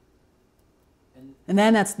 And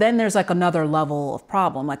then there's like another level of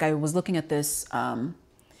problem. Like I was looking at this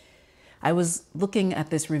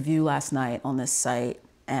review last night on this site,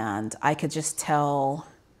 and I could just tell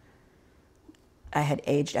I had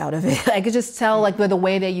aged out of it. I could just tell, like, the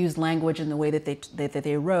way they used language and the way that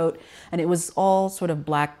they wrote, and it was all sort of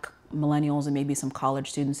Black millennials and maybe some college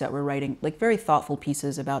students that were writing like very thoughtful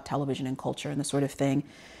pieces about television and culture and the sort of thing.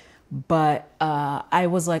 But I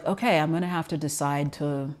was like, okay, I'm going to have to decide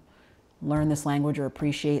to learn this language or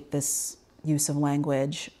appreciate this use of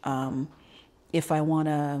language if I want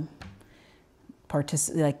to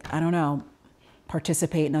participate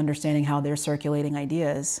in understanding how they're circulating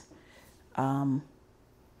ideas. But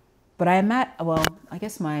well, I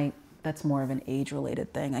guess that's more of an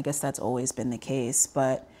age-related thing. I guess that's always been the case.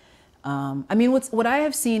 But I mean, what I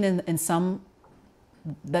have seen in some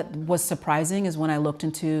that was surprising is when I looked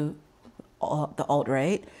into the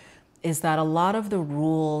alt-right, is that a lot of the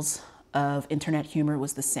rules of internet humor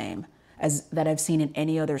was the same as that I've seen in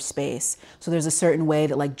any other space. So there's a certain way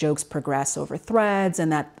that like jokes progress over threads,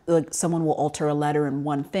 and that like someone will alter a letter in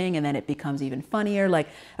one thing and then it becomes even funnier. Like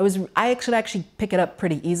I could actually pick it up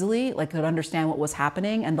pretty easily, like could understand what was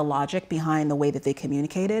happening and the logic behind the way that they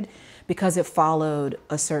communicated, because it followed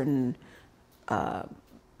a certain, I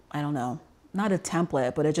don't know, not a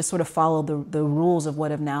template, but it just sort of followed the rules of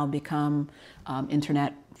what have now become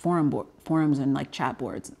internet forums and like chat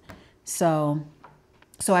boards. So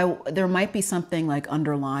there might be something like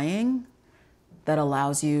underlying that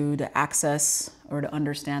allows you to access or to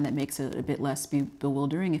understand, that makes it a bit less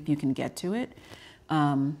bewildering if you can get to it.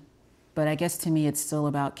 But I guess to me, it's still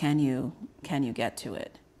about can you get to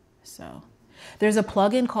it? So there's a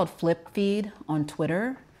plugin called Flip Feed on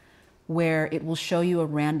Twitter where it will show you a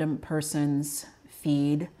random person's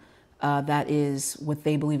feed that is what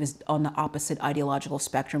they believe is on the opposite ideological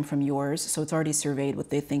spectrum from yours. So it's already surveyed what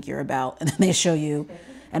they think you're about, and then they show you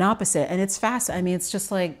an opposite. And it's fast. I mean, it's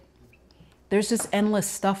just like, there's just endless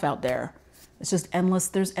stuff out there. It's just endless.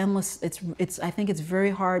 There's endless. I think it's very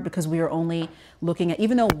hard because we are only looking at,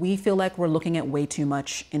 even though we feel like we're looking at way too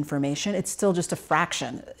much information, it's still just a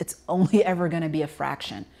fraction. It's only ever going to be a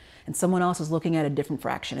fraction. And someone else is looking at a different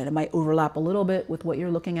fraction, and it might overlap a little bit with what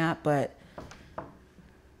you're looking at, but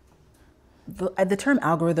the term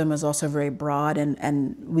algorithm is also very broad,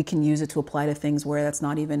 and we can use it to apply to things where that's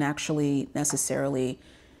not even actually necessarily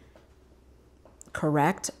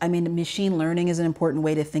correct. I mean, machine learning is an important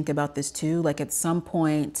way to think about this too. Like at some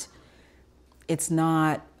point, it's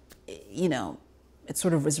not, you know, it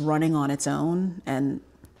sort of is running on its own and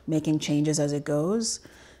making changes as it goes.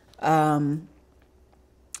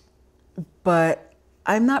 But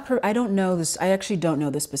I don't know this. I actually don't know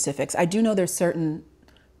the specifics. I do know there's certain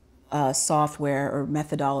software or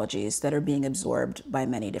methodologies that are being absorbed by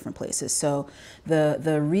many different places. So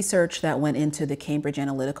the research that went into the Cambridge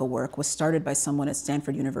Analytica work was started by someone at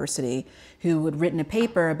Stanford University who had written a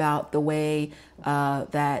paper about the way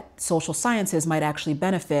that social sciences might actually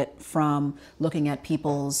benefit from looking at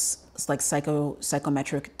people's like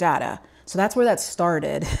psychometric data. So that's where that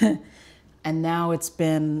started. And now it's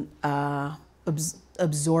been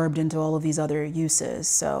absorbed into all of these other uses.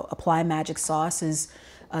 So Apply Magic Sauce is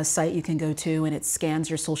a site you can go to, and it scans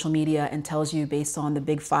your social media and tells you based on the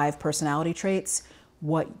big 5 personality traits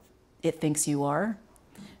what it thinks you are.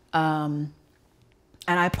 And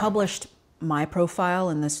I published my profile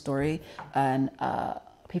in this story, and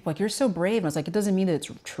people are like, you're so brave. And I was like, it doesn't mean that it's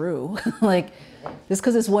true. Like, just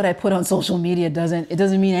because it's what I put on social media doesn't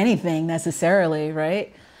mean anything necessarily,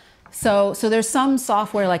 right? So there's some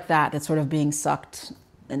software like that that's sort of being sucked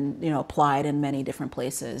and, you know, applied in many different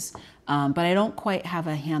places. But I don't quite have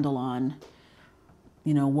a handle on,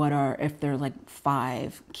 you know, if there are like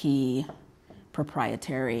 5 key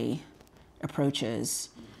proprietary approaches.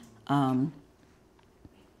 But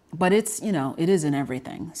it's, you know, it is in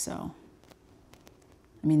everything. So,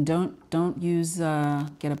 I mean, don't use,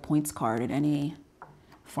 get a points card at any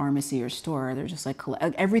pharmacy or store. They're just like,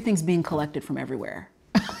 everything's being collected from everywhere,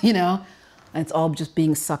 you know, and it's all just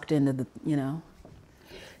being sucked into the, you know.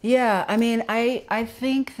 Yeah, I mean, I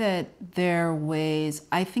think that there are ways,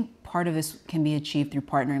 I think part of this can be achieved through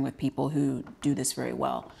partnering with people who do this very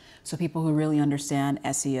well. So people who really understand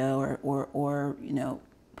SEO or you know,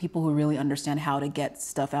 people who really understand how to get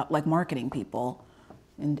stuff out, like marketing people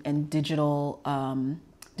and digital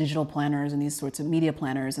planners and these sorts of media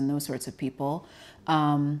planners and those sorts of people.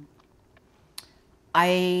 I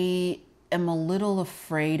am a little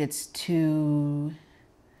afraid it's too...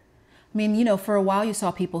 I mean, you know, for a while you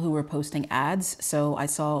saw people who were posting ads. So I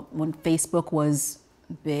saw when Facebook was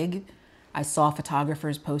big, I saw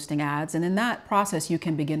photographers posting ads. And in that process, you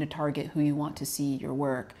can begin to target who you want to see your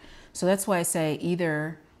work. So that's why I say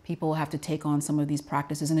either people will have to take on some of these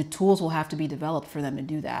practices and the tools will have to be developed for them to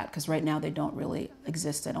do that. Because right now they don't really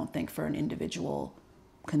exist, I don't think, for an individual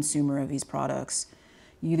consumer of these products.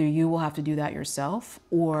 Either you will have to do that yourself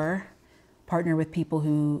or partner with people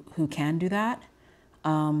who can do that.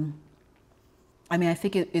 I mean, I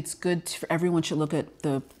think it's good for everyone should look at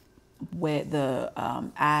the way the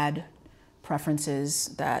ad preferences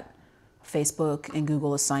that Facebook and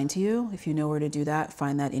Google assign to you. If you know where to do that,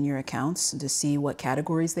 find that in your accounts to see what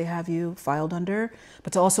categories they have you filed under,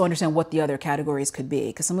 but to also understand what the other categories could be,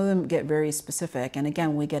 because some of them get very specific. And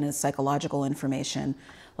again, we get into psychological information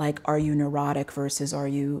like, are you neurotic versus are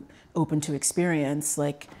you open to experience?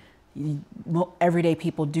 Like, everyday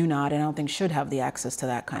people do not, and I don't think should have the access to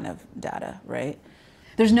that kind of data, right?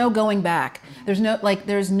 There's no going back. There's no,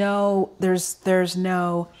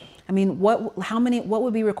 I mean, what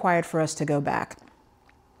would be required for us to go back?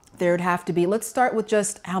 There would have to be, let's start with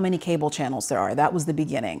just how many cable channels there are. That was the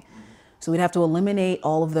beginning. So we'd have to eliminate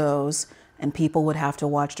all of those, and people would have to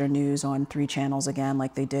watch their news on 3 channels again,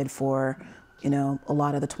 like they did for, you know, a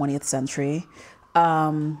lot of the 20th century.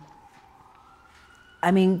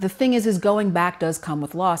 I mean, the thing is going back does come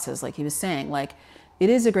with losses, like he was saying. Like, it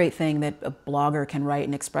is a great thing that a blogger can write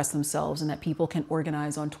and express themselves, and that people can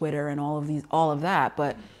organize on Twitter and all of that,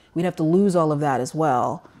 but we'd have to lose all of that as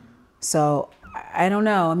well. So I don't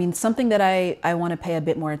know. I mean, something that I want to pay a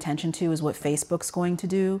bit more attention to is what Facebook's going to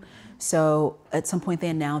do. So at some point they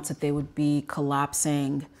announced that they would be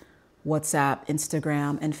collapsing WhatsApp,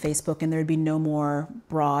 Instagram, and Facebook, and there'd be no more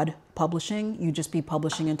broad publishing. You'd just be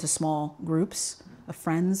publishing into small groups of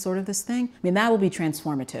friends, sort of this thing. I mean, that will be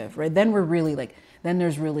transformative, right? Then we're really like, then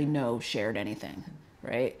there's really no shared anything,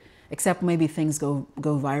 right? Except maybe things go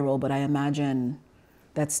viral, but I imagine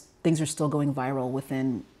things are still going viral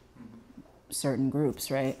within certain groups,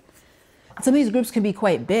 right? Some of these groups can be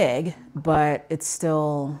quite big, but it's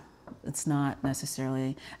not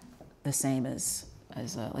necessarily the same as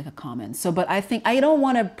like a common. So, but I think I don't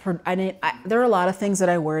want to, there are a lot of things that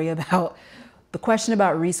I worry about. The question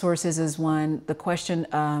about resources is one. The question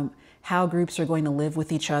how groups are going to live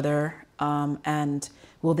with each other, and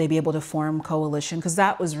will they be able to form coalition? Because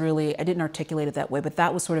that was really, I didn't articulate it that way, but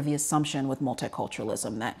that was sort of the assumption with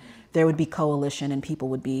multiculturalism, that there would be coalition and people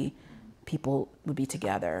would be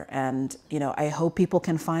together. And, you know, I hope people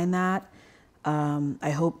can find that.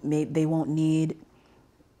 I hope they won't need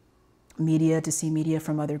media to see media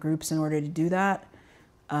from other groups in order to do that.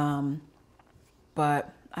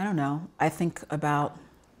 But I don't know. I think about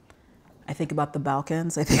the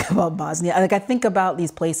Balkans. I think about Bosnia. Like, I think about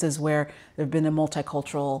these places where there have been a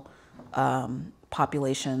multicultural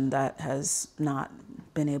population that has not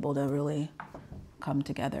been able to really come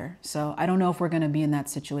together. So I don't know if we're going to be in that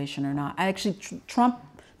situation or not. Trump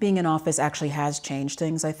being in office actually has changed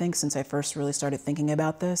things, I think, since I first really started thinking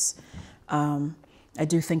about this. I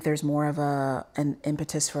do think there's more of an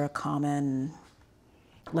impetus for a common,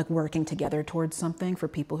 like, working together towards something for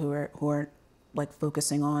people who are like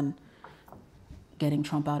focusing on getting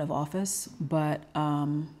Trump out of office. But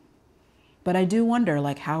I do wonder,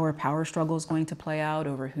 like, how are power struggles going to play out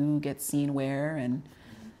over who gets seen where, and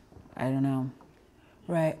I don't know.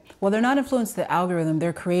 Right. Well, they're not influencing the algorithm.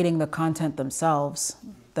 They're creating the content themselves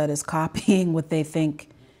that is copying what they think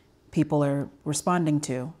people are responding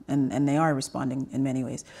to, and they are responding in many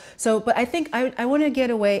ways. So, but I think I want to get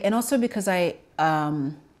away, and also because I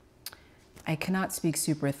cannot speak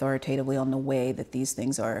super authoritatively on the way that these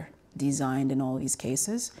things are designed in all these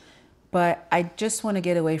cases, but I just want to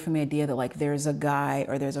get away from the idea that, like, there's a guy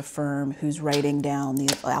or there's a firm who's writing down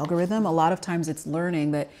the algorithm. A lot of times it's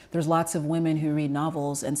learning that there's lots of women who read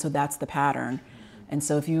novels, and so that's the pattern. And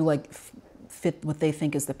so if you, like, fit what they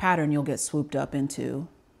think is the pattern, you'll get swooped up into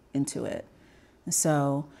it.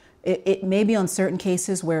 So it may be on certain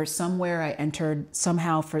cases where somewhere I entered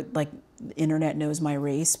somehow for, like, the internet knows my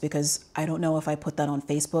race, because I don't know if I put that on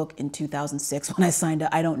Facebook in 2006 when I signed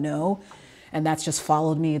up. I don't know. And that's just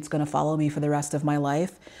followed me. It's going to follow me for the rest of my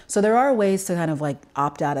life. So there are ways to kind of, like,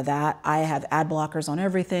 opt out of that. I have ad blockers on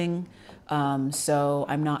everything. So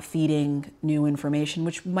I'm not feeding new information,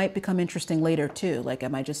 which might become interesting later too. Like,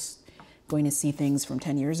 am I just going to see things from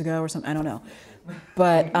 10 years ago or something? I don't know.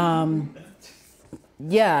 But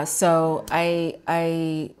yeah, so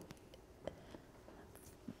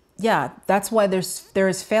yeah, that's why there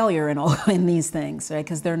is failure in these things, right?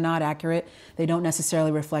 Because they're not accurate. They don't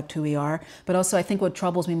necessarily reflect who we are. But also, I think what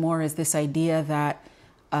troubles me more is this idea that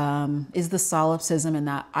is the solipsism, and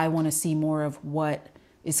that I want to see more of what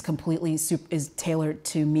is completely is tailored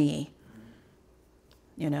to me.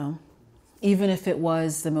 You know, even if it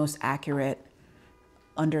was the most accurate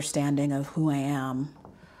understanding of who I am,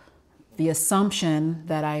 the assumption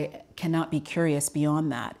that I cannot be curious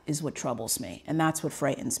beyond that is what troubles me. And that's what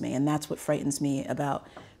frightens me. And that's what frightens me about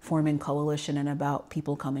forming coalition and about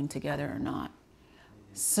people coming together or not.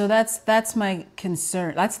 So that's my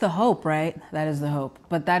concern. That's the hope, right? That is the hope.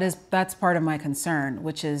 But that's part of my concern,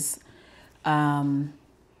 which is,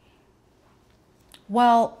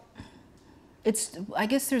 well, I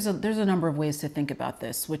guess there's a number of ways to think about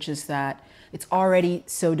this, which is that it's already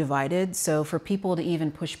so divided. So for people to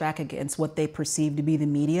even push back against what they perceive to be the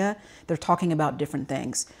media, they're talking about different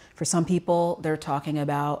things. For some people, they're talking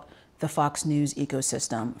about the Fox News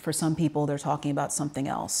ecosystem. For some people, they're talking about something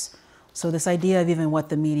else. So this idea of even what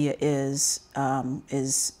the media is and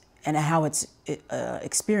how it's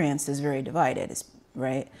experienced is very divided,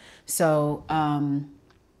 right? So,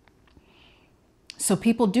 so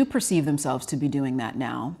people do perceive themselves to be doing that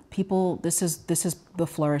now. People, this is the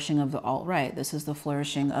flourishing of the alt-right. This is the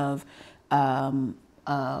flourishing of,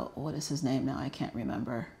 what is his name now? I can't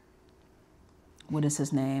remember. What is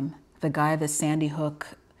his name? The guy, the Sandy Hook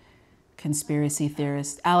conspiracy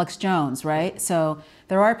theorist, Alex Jones, right? So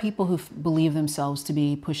there are people who believe themselves to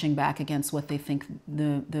be pushing back against what they think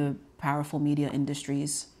the powerful media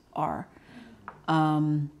industries are.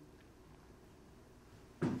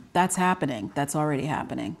 That's happening. That's already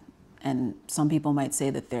happening. And some people might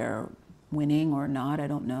say that they're winning or not, I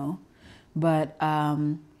don't know. But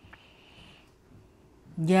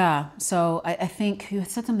yeah, so I think you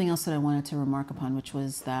said something else that I wanted to remark upon, which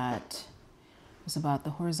was that it was about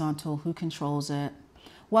the horizontal, who controls it.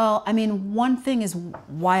 Well, I mean, one thing is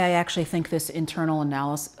why I actually think this internal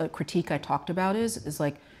analysis, critique I talked about is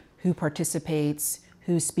like who participates,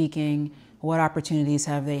 who's speaking, what opportunities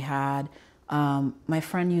have they had. My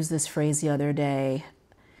friend used this phrase the other day.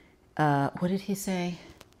 What did he say?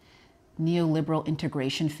 Neoliberal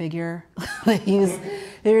integration figure.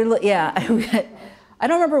 Yeah. I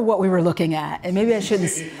don't remember what we were looking at, and maybe I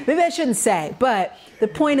shouldn't say. But the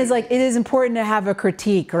point is, like, it is important to have a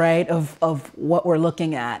critique, right, of what we're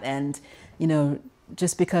looking at, and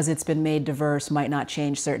just because it's been made diverse might not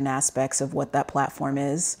change certain aspects of what that platform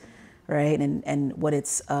is, right, and what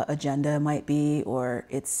its agenda might be, or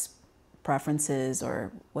its preferences,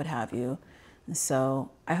 or what have you. So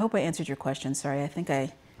I hope I answered your question. Sorry, I think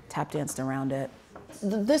I tap danced around it.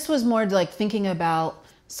 This was more like thinking about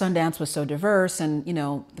Sundance was so diverse, and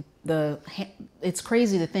it's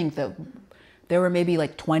crazy to think that there were maybe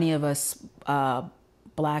like 20 of us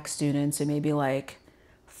Black students and maybe like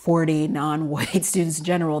 40 non-white students in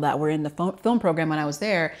general that were in the film program when I was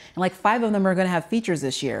there, and like 5 of them are going to have features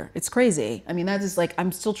this year. It's crazy. I mean, that is like,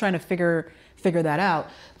 I'm still trying to figure that out,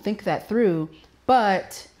 think that through,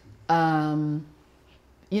 but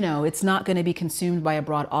it's not going to be consumed by a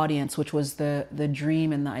broad audience, which was the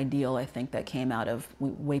dream and the ideal, I think, that came out of the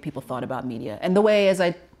way people thought about media. And the way, as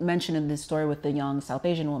I mentioned in this story with the young South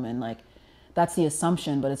Asian woman, like, that's the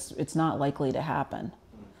assumption, but it's not likely to happen.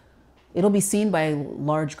 It'll be seen by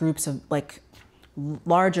large groups of, like,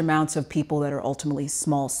 large amounts of people that are ultimately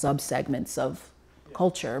small subsegments of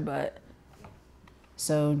culture, but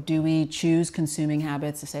so do we choose consuming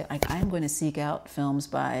habits to say, like, I'm going to seek out films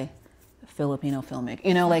by Filipino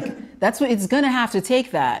filmmaker, like, that's what it's going to have to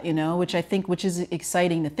take that, which is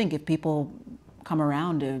exciting to think, if people come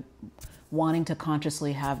around to wanting to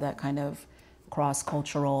consciously have that kind of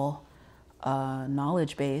cross-cultural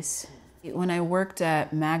knowledge base. When I worked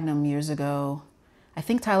at Magnum years ago, I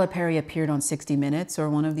think Tyler Perry appeared on 60 Minutes or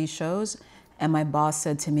one of these shows, and my boss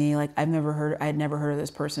said to me, like, I had never heard of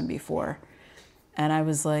this person before. And I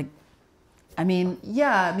was like,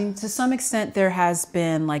 to some extent there has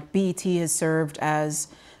been, like, BET has served as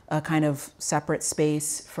a kind of separate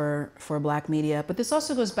space for Black media. But this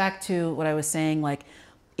also goes back to what I was saying, like,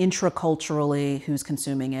 intraculturally, who's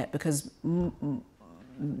consuming it, because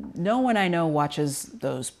no one I know watches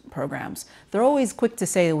those programs. They're always quick to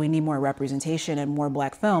say that we need more representation and more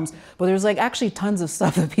Black films, but there's, like, actually tons of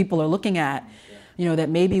stuff that people are looking at, that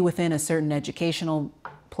may be within a certain educational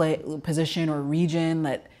position or region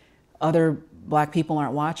that other Black people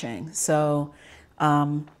aren't watching. So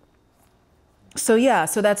that's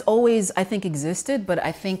always, I think, existed, but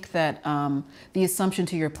I think that the assumption,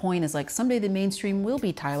 to your point, is like, someday the mainstream will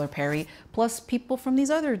be Tyler Perry plus people from these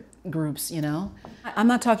other groups, I'm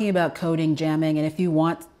not talking about coding, jamming, and if you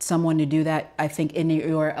want someone to do that, I think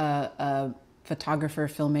you're a photographer,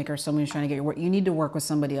 filmmaker, someone who's trying to get your work, you need to work with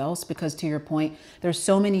somebody else, because, to your point, there's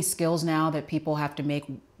so many skills now that people have to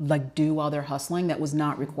do while they're hustling that was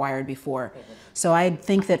not required before. So I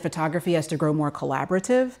think that photography has to grow more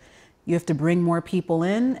collaborative. You have to bring more people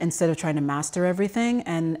in instead of trying to master everything.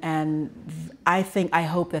 And I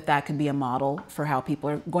hope that could be a model for how people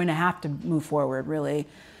are going to have to move forward, really.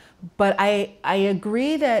 But I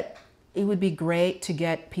agree that it would be great to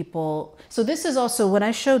get people. So this is also, when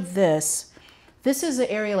I showed this is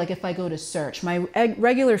the area, like, if I go to search, my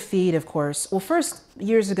regular feed, of course, well, first,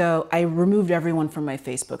 years ago, I removed everyone from my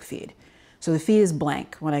Facebook feed. So the feed is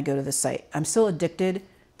blank when I go to the site. I'm still addicted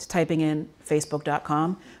to typing in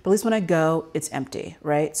facebook.com, but at least when I go, it's empty,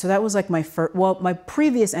 right? So that was like my first, my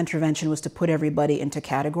previous intervention was to put everybody into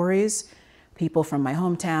categories: people from my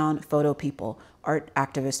hometown, photo people, art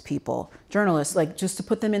activist people, journalists, like, just to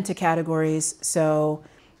put them into categories. So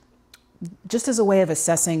just as a way of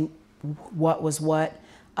assessing what was what,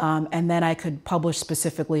 and then I could publish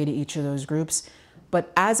specifically to each of those groups.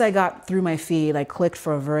 But as I got through my feed, I clicked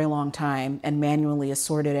for a very long time and manually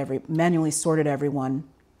sorted everyone.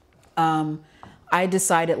 I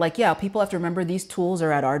decided, like, yeah, people have to remember these tools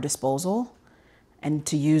are at our disposal and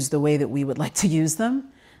to use the way that we would like to use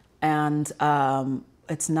them. And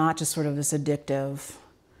it's not just sort of this addictive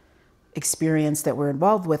experience that we're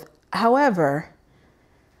involved with. However,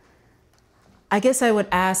 I guess I would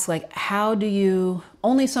ask, like, how do you,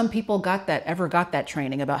 only some people ever got that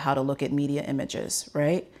training about how to look at media images,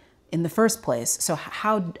 right? In the first place. So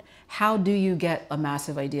how do you get a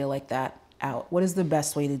massive idea like that out? What is the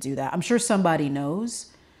best way to do that? I'm sure somebody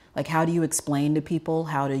knows. Like, how do you explain to people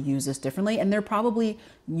how to use this differently? And there are probably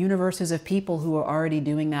universes of people who are already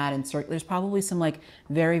doing that. And there's probably some like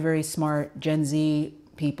very, very smart Gen Z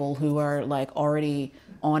people who are like already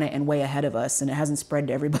on it and way ahead of us, and it hasn't spread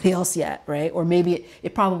to everybody else yet, right? Or maybe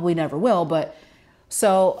it probably never will. But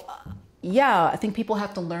so, yeah, I think people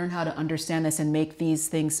have to learn how to understand this and make these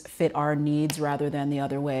things fit our needs rather than the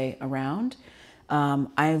other way around.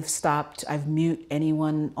 I've mute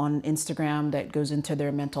anyone on Instagram that goes into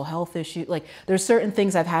their mental health issue. Like, there's certain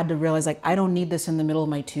things I've had to realize, like, I don't need this in the middle of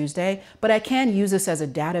my Tuesday, but I can use this as a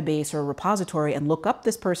database or a repository and look up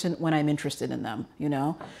this person when I'm interested in them, you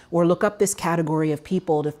know, or look up this category of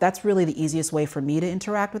people. If that's really the easiest way for me to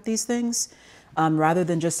interact with these things, rather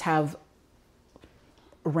than just have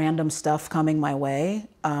random stuff coming my way,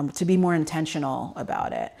 to be more intentional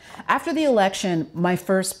about it. After the election, my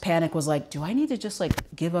first panic was like, do I need to just like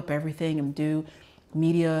give up everything and do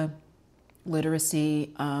media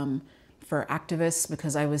literacy for activists?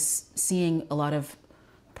 Because I was seeing a lot of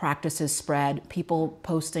practices spread, people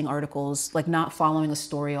posting articles, like not following a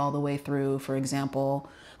story all the way through, for example.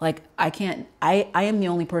 Like, I am the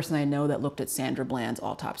only person I know that looked at Sandra Bland's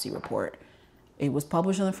autopsy report. It was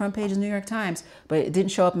published on the front page of the New York Times, but it didn't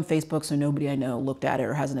show up in Facebook, so nobody I know looked at it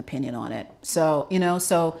or has an opinion on it. So, you know,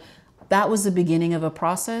 so that was the beginning of a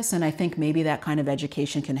process, and I think maybe that kind of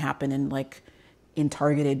education can happen in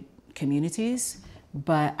targeted communities.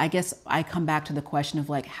 But I guess I come back to the question of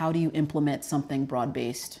like, how do you implement something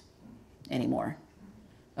broad-based anymore?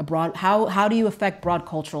 How do you affect broad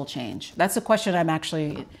cultural change? That's a question I'm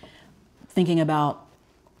actually thinking about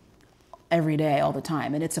every day, all the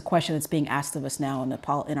time, and it's a question that's being asked of us now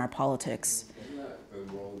in our politics. Isn't that the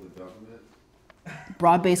role of the government?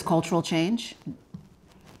 Broad-based cultural change.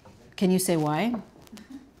 Can you say why? I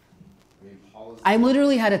mean, policy. I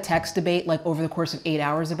literally had a text debate like over the course of 8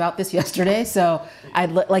 hours about this yesterday. So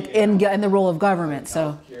I'd like in the role of government.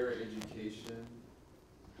 So healthcare, education.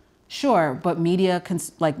 Sure, but media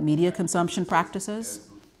consumption practices.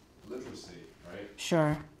 Literacy, right?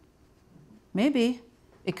 Sure, maybe.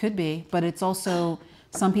 It could be, but it's also,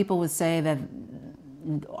 some people would say that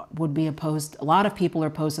would be opposed, a lot of people are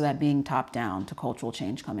opposed to that being top down, to cultural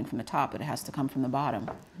change coming from the top, but it has to come from the bottom.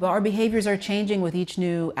 But our behaviors are changing with each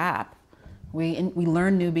new app. We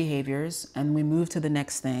learn new behaviors and we move to the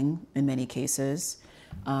next thing in many cases,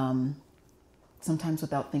 sometimes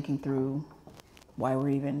without thinking through why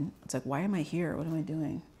it's like, why am I here? What am I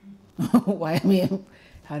doing?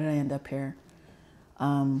 How did I end up here?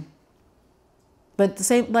 But the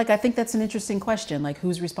same, like, I think that's an interesting question. Like,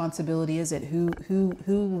 whose responsibility is it? Who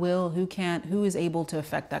will, who can't, who is able to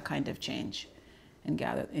affect that kind of change and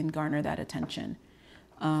garner that attention?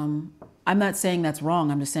 I'm not saying that's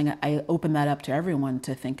wrong. I'm just saying I open that up to everyone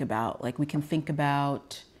to think about. Like, we can think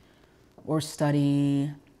about or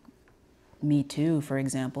study Me Too, for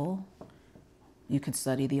example. You could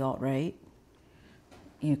study the alt-right.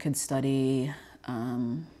 You could study,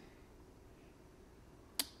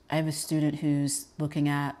 I have a student who's looking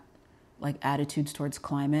at like attitudes towards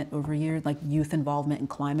climate over years, like youth involvement in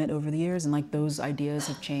climate over the years, and like those ideas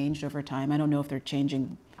have changed over time. I don't know if they're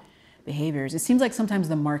changing behaviors. It seems like sometimes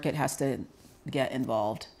the market has to get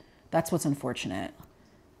involved. That's what's unfortunate.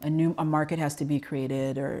 A market has to be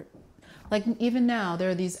created, or like even now there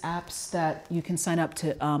are these apps that you can sign up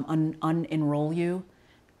to unenroll you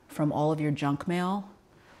from all of your junk mail,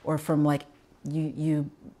 or from like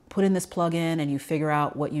you put in this plugin and you figure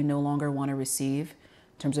out what you no longer want to receive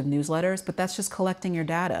in terms of newsletters, but that's just collecting your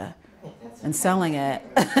data and selling it.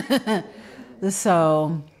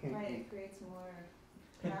 So, right, it creates more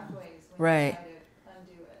pathways when right. you try to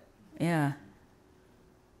undo it. Yeah.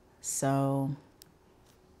 So,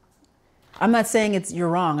 I'm not saying you're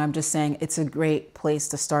wrong. I'm just saying it's a great place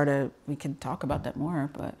to start we can talk about that more,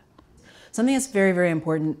 but something that's very, very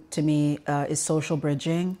important to me is social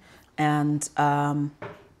bridging, and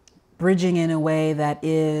bridging in a way that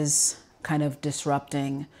is kind of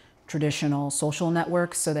disrupting traditional social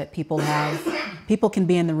networks so that people can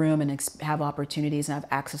be in the room and have opportunities and have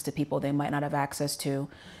access to people they might not have access to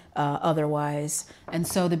otherwise. And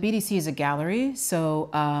so the BDC is a gallery, so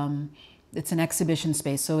it's an exhibition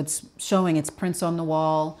space. So it's showing its prints on the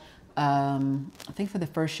wall. I think for the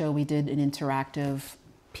first show we did an interactive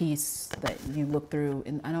piece that you look through,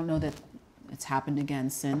 and I don't know that it's happened again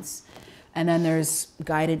since. And then there's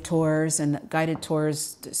guided tours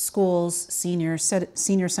to schools, senior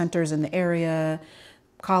centers in the area,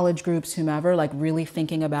 college groups, whomever, like really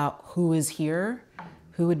thinking about who is here,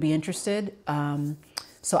 who would be interested.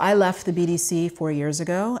 So I left the BDC 4 years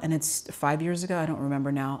ago, and it's 5 years ago, I don't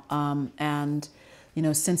remember now. And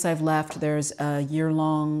since I've left, there's a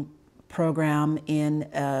year-long program in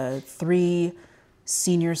 3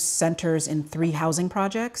 senior centers in 3 housing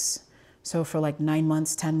projects. So for like 9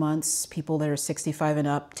 months, 10 months, people that are 65 and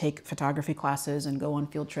up take photography classes and go on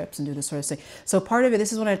field trips and do this sort of thing. So part of it,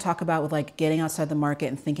 this is what I talk about with like getting outside the market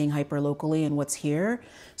and thinking hyper locally and what's here.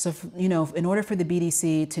 So, in order for the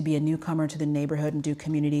BDC to be a newcomer to the neighborhood and do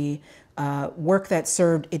community work that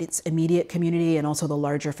served its immediate community and also the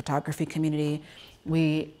larger photography community,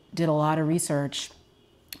 we did a lot of research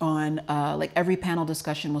on like every panel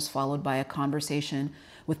discussion was followed by a conversation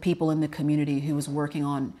with people in the community who was working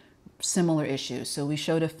on similar issues. So we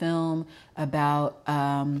showed a film about,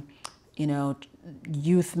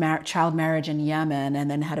 child marriage in Yemen, and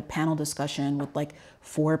then had a panel discussion with like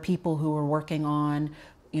 4 people who were working on,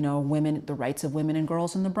 the rights of women and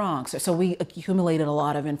girls in the Bronx. So we accumulated a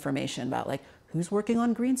lot of information about like who's working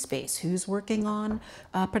on green space, who's working on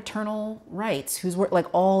paternal rights, like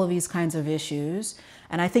all of these kinds of issues.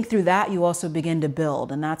 And I think through that you also begin to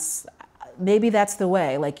build, and maybe that's the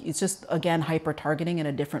way. Like it's just again hyper targeting in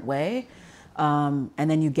a different way, and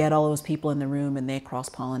then you get all those people in the room and they cross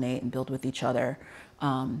pollinate and build with each other.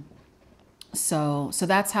 So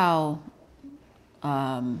that's how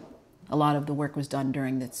a lot of the work was done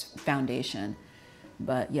during this foundation.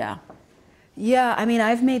 But yeah. I mean,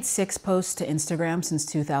 I've made 6 posts to Instagram since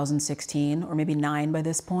 2016, or maybe 9 by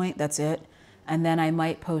this point. That's it. And then I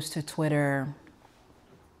might post to Twitter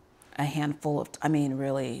a handful of,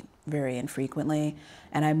 really very infrequently.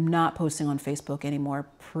 And I'm not posting on Facebook anymore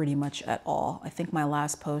pretty much at all. I think my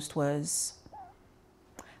last post was,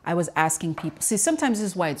 I was asking people, see, sometimes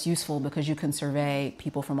this is why it's useful because you can survey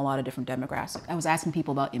people from a lot of different demographics. I was asking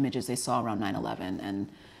people about images they saw around 9/11,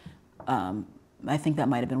 and I think that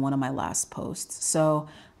might have been one of my last posts. So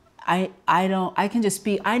I know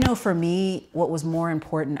for me what was more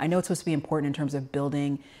important. I know it's supposed to be important in terms of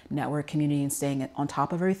building network community and staying on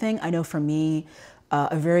top of everything. I know for me,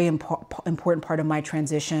 a very important part of my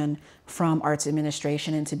transition from arts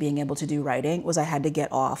administration into being able to do writing was I had to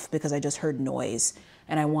get off because I just heard noise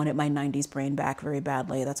and I wanted my 90s brain back very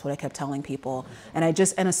badly. That's what I kept telling people. And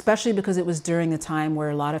especially because it was during the time where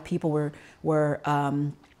a lot of people were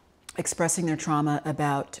expressing their trauma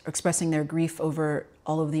expressing their grief over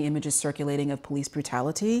all of the images circulating of police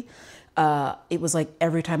brutality. It was like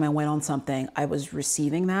every time I went on something, I was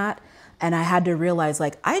receiving that. And I had to realize,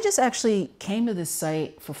 like, I just actually came to this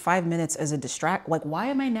site for 5 minutes as a like, why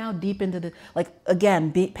am I now deep into the, like,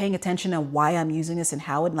 again, paying attention to why I'm using this and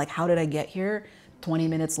how did I get here 20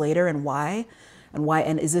 minutes later and why,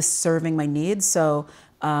 and is this serving my needs? So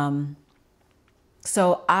I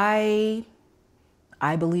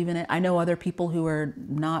believe in it. I know other people who are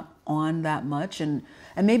not on that much, and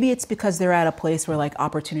maybe it's because they're at a place where like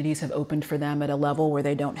opportunities have opened for them at a level where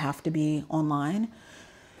they don't have to be online.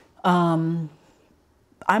 I'm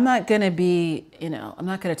not going to be, I'm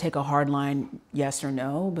not going to take a hard line yes or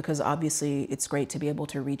no, because obviously it's great to be able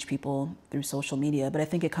to reach people through social media, but I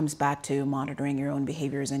think it comes back to monitoring your own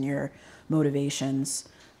behaviors and your motivations.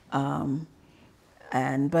 But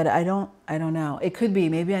I don't know. It could be,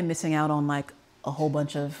 maybe I'm missing out on like a whole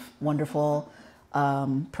bunch of wonderful,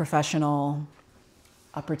 professional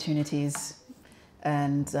opportunities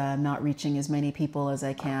and not reaching as many people as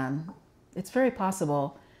I can. It's very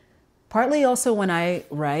possible. Partly also when I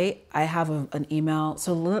write, I have an email.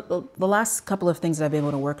 So the last couple of things that I've been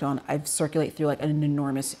able to work on, I've circulate through like an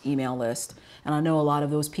enormous email list. And I know a lot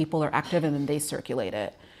of those people are active and then they circulate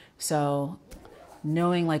it. So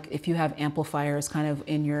knowing like if you have amplifiers kind of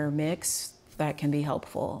in your mix, that can be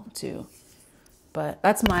helpful too. But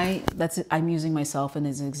I'm using myself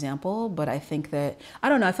as an example, but I think that, I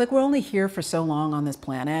don't know, I feel like we're only here for so long on this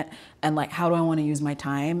planet, and like, how do I want to use my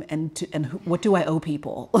time, and what do I owe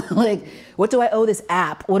people? Like, what do I owe this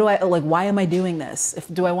app? What do I owe, like, why am I doing this?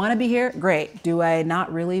 Do I want to be here? Great. Do I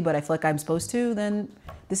not really, but I feel like I'm supposed to? Then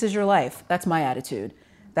this is your life. That's my attitude.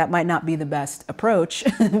 That might not be the best approach,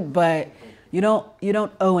 but you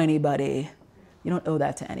don't owe anybody You don't owe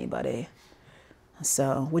that to anybody.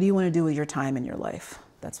 So what do you want to do with your time in your life?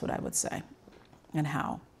 That's what I would say. And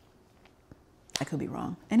how? I could be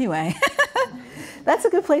wrong. Anyway, that's a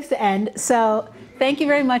good place to end. So thank you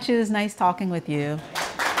very much. It was nice talking with you.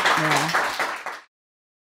 Yeah.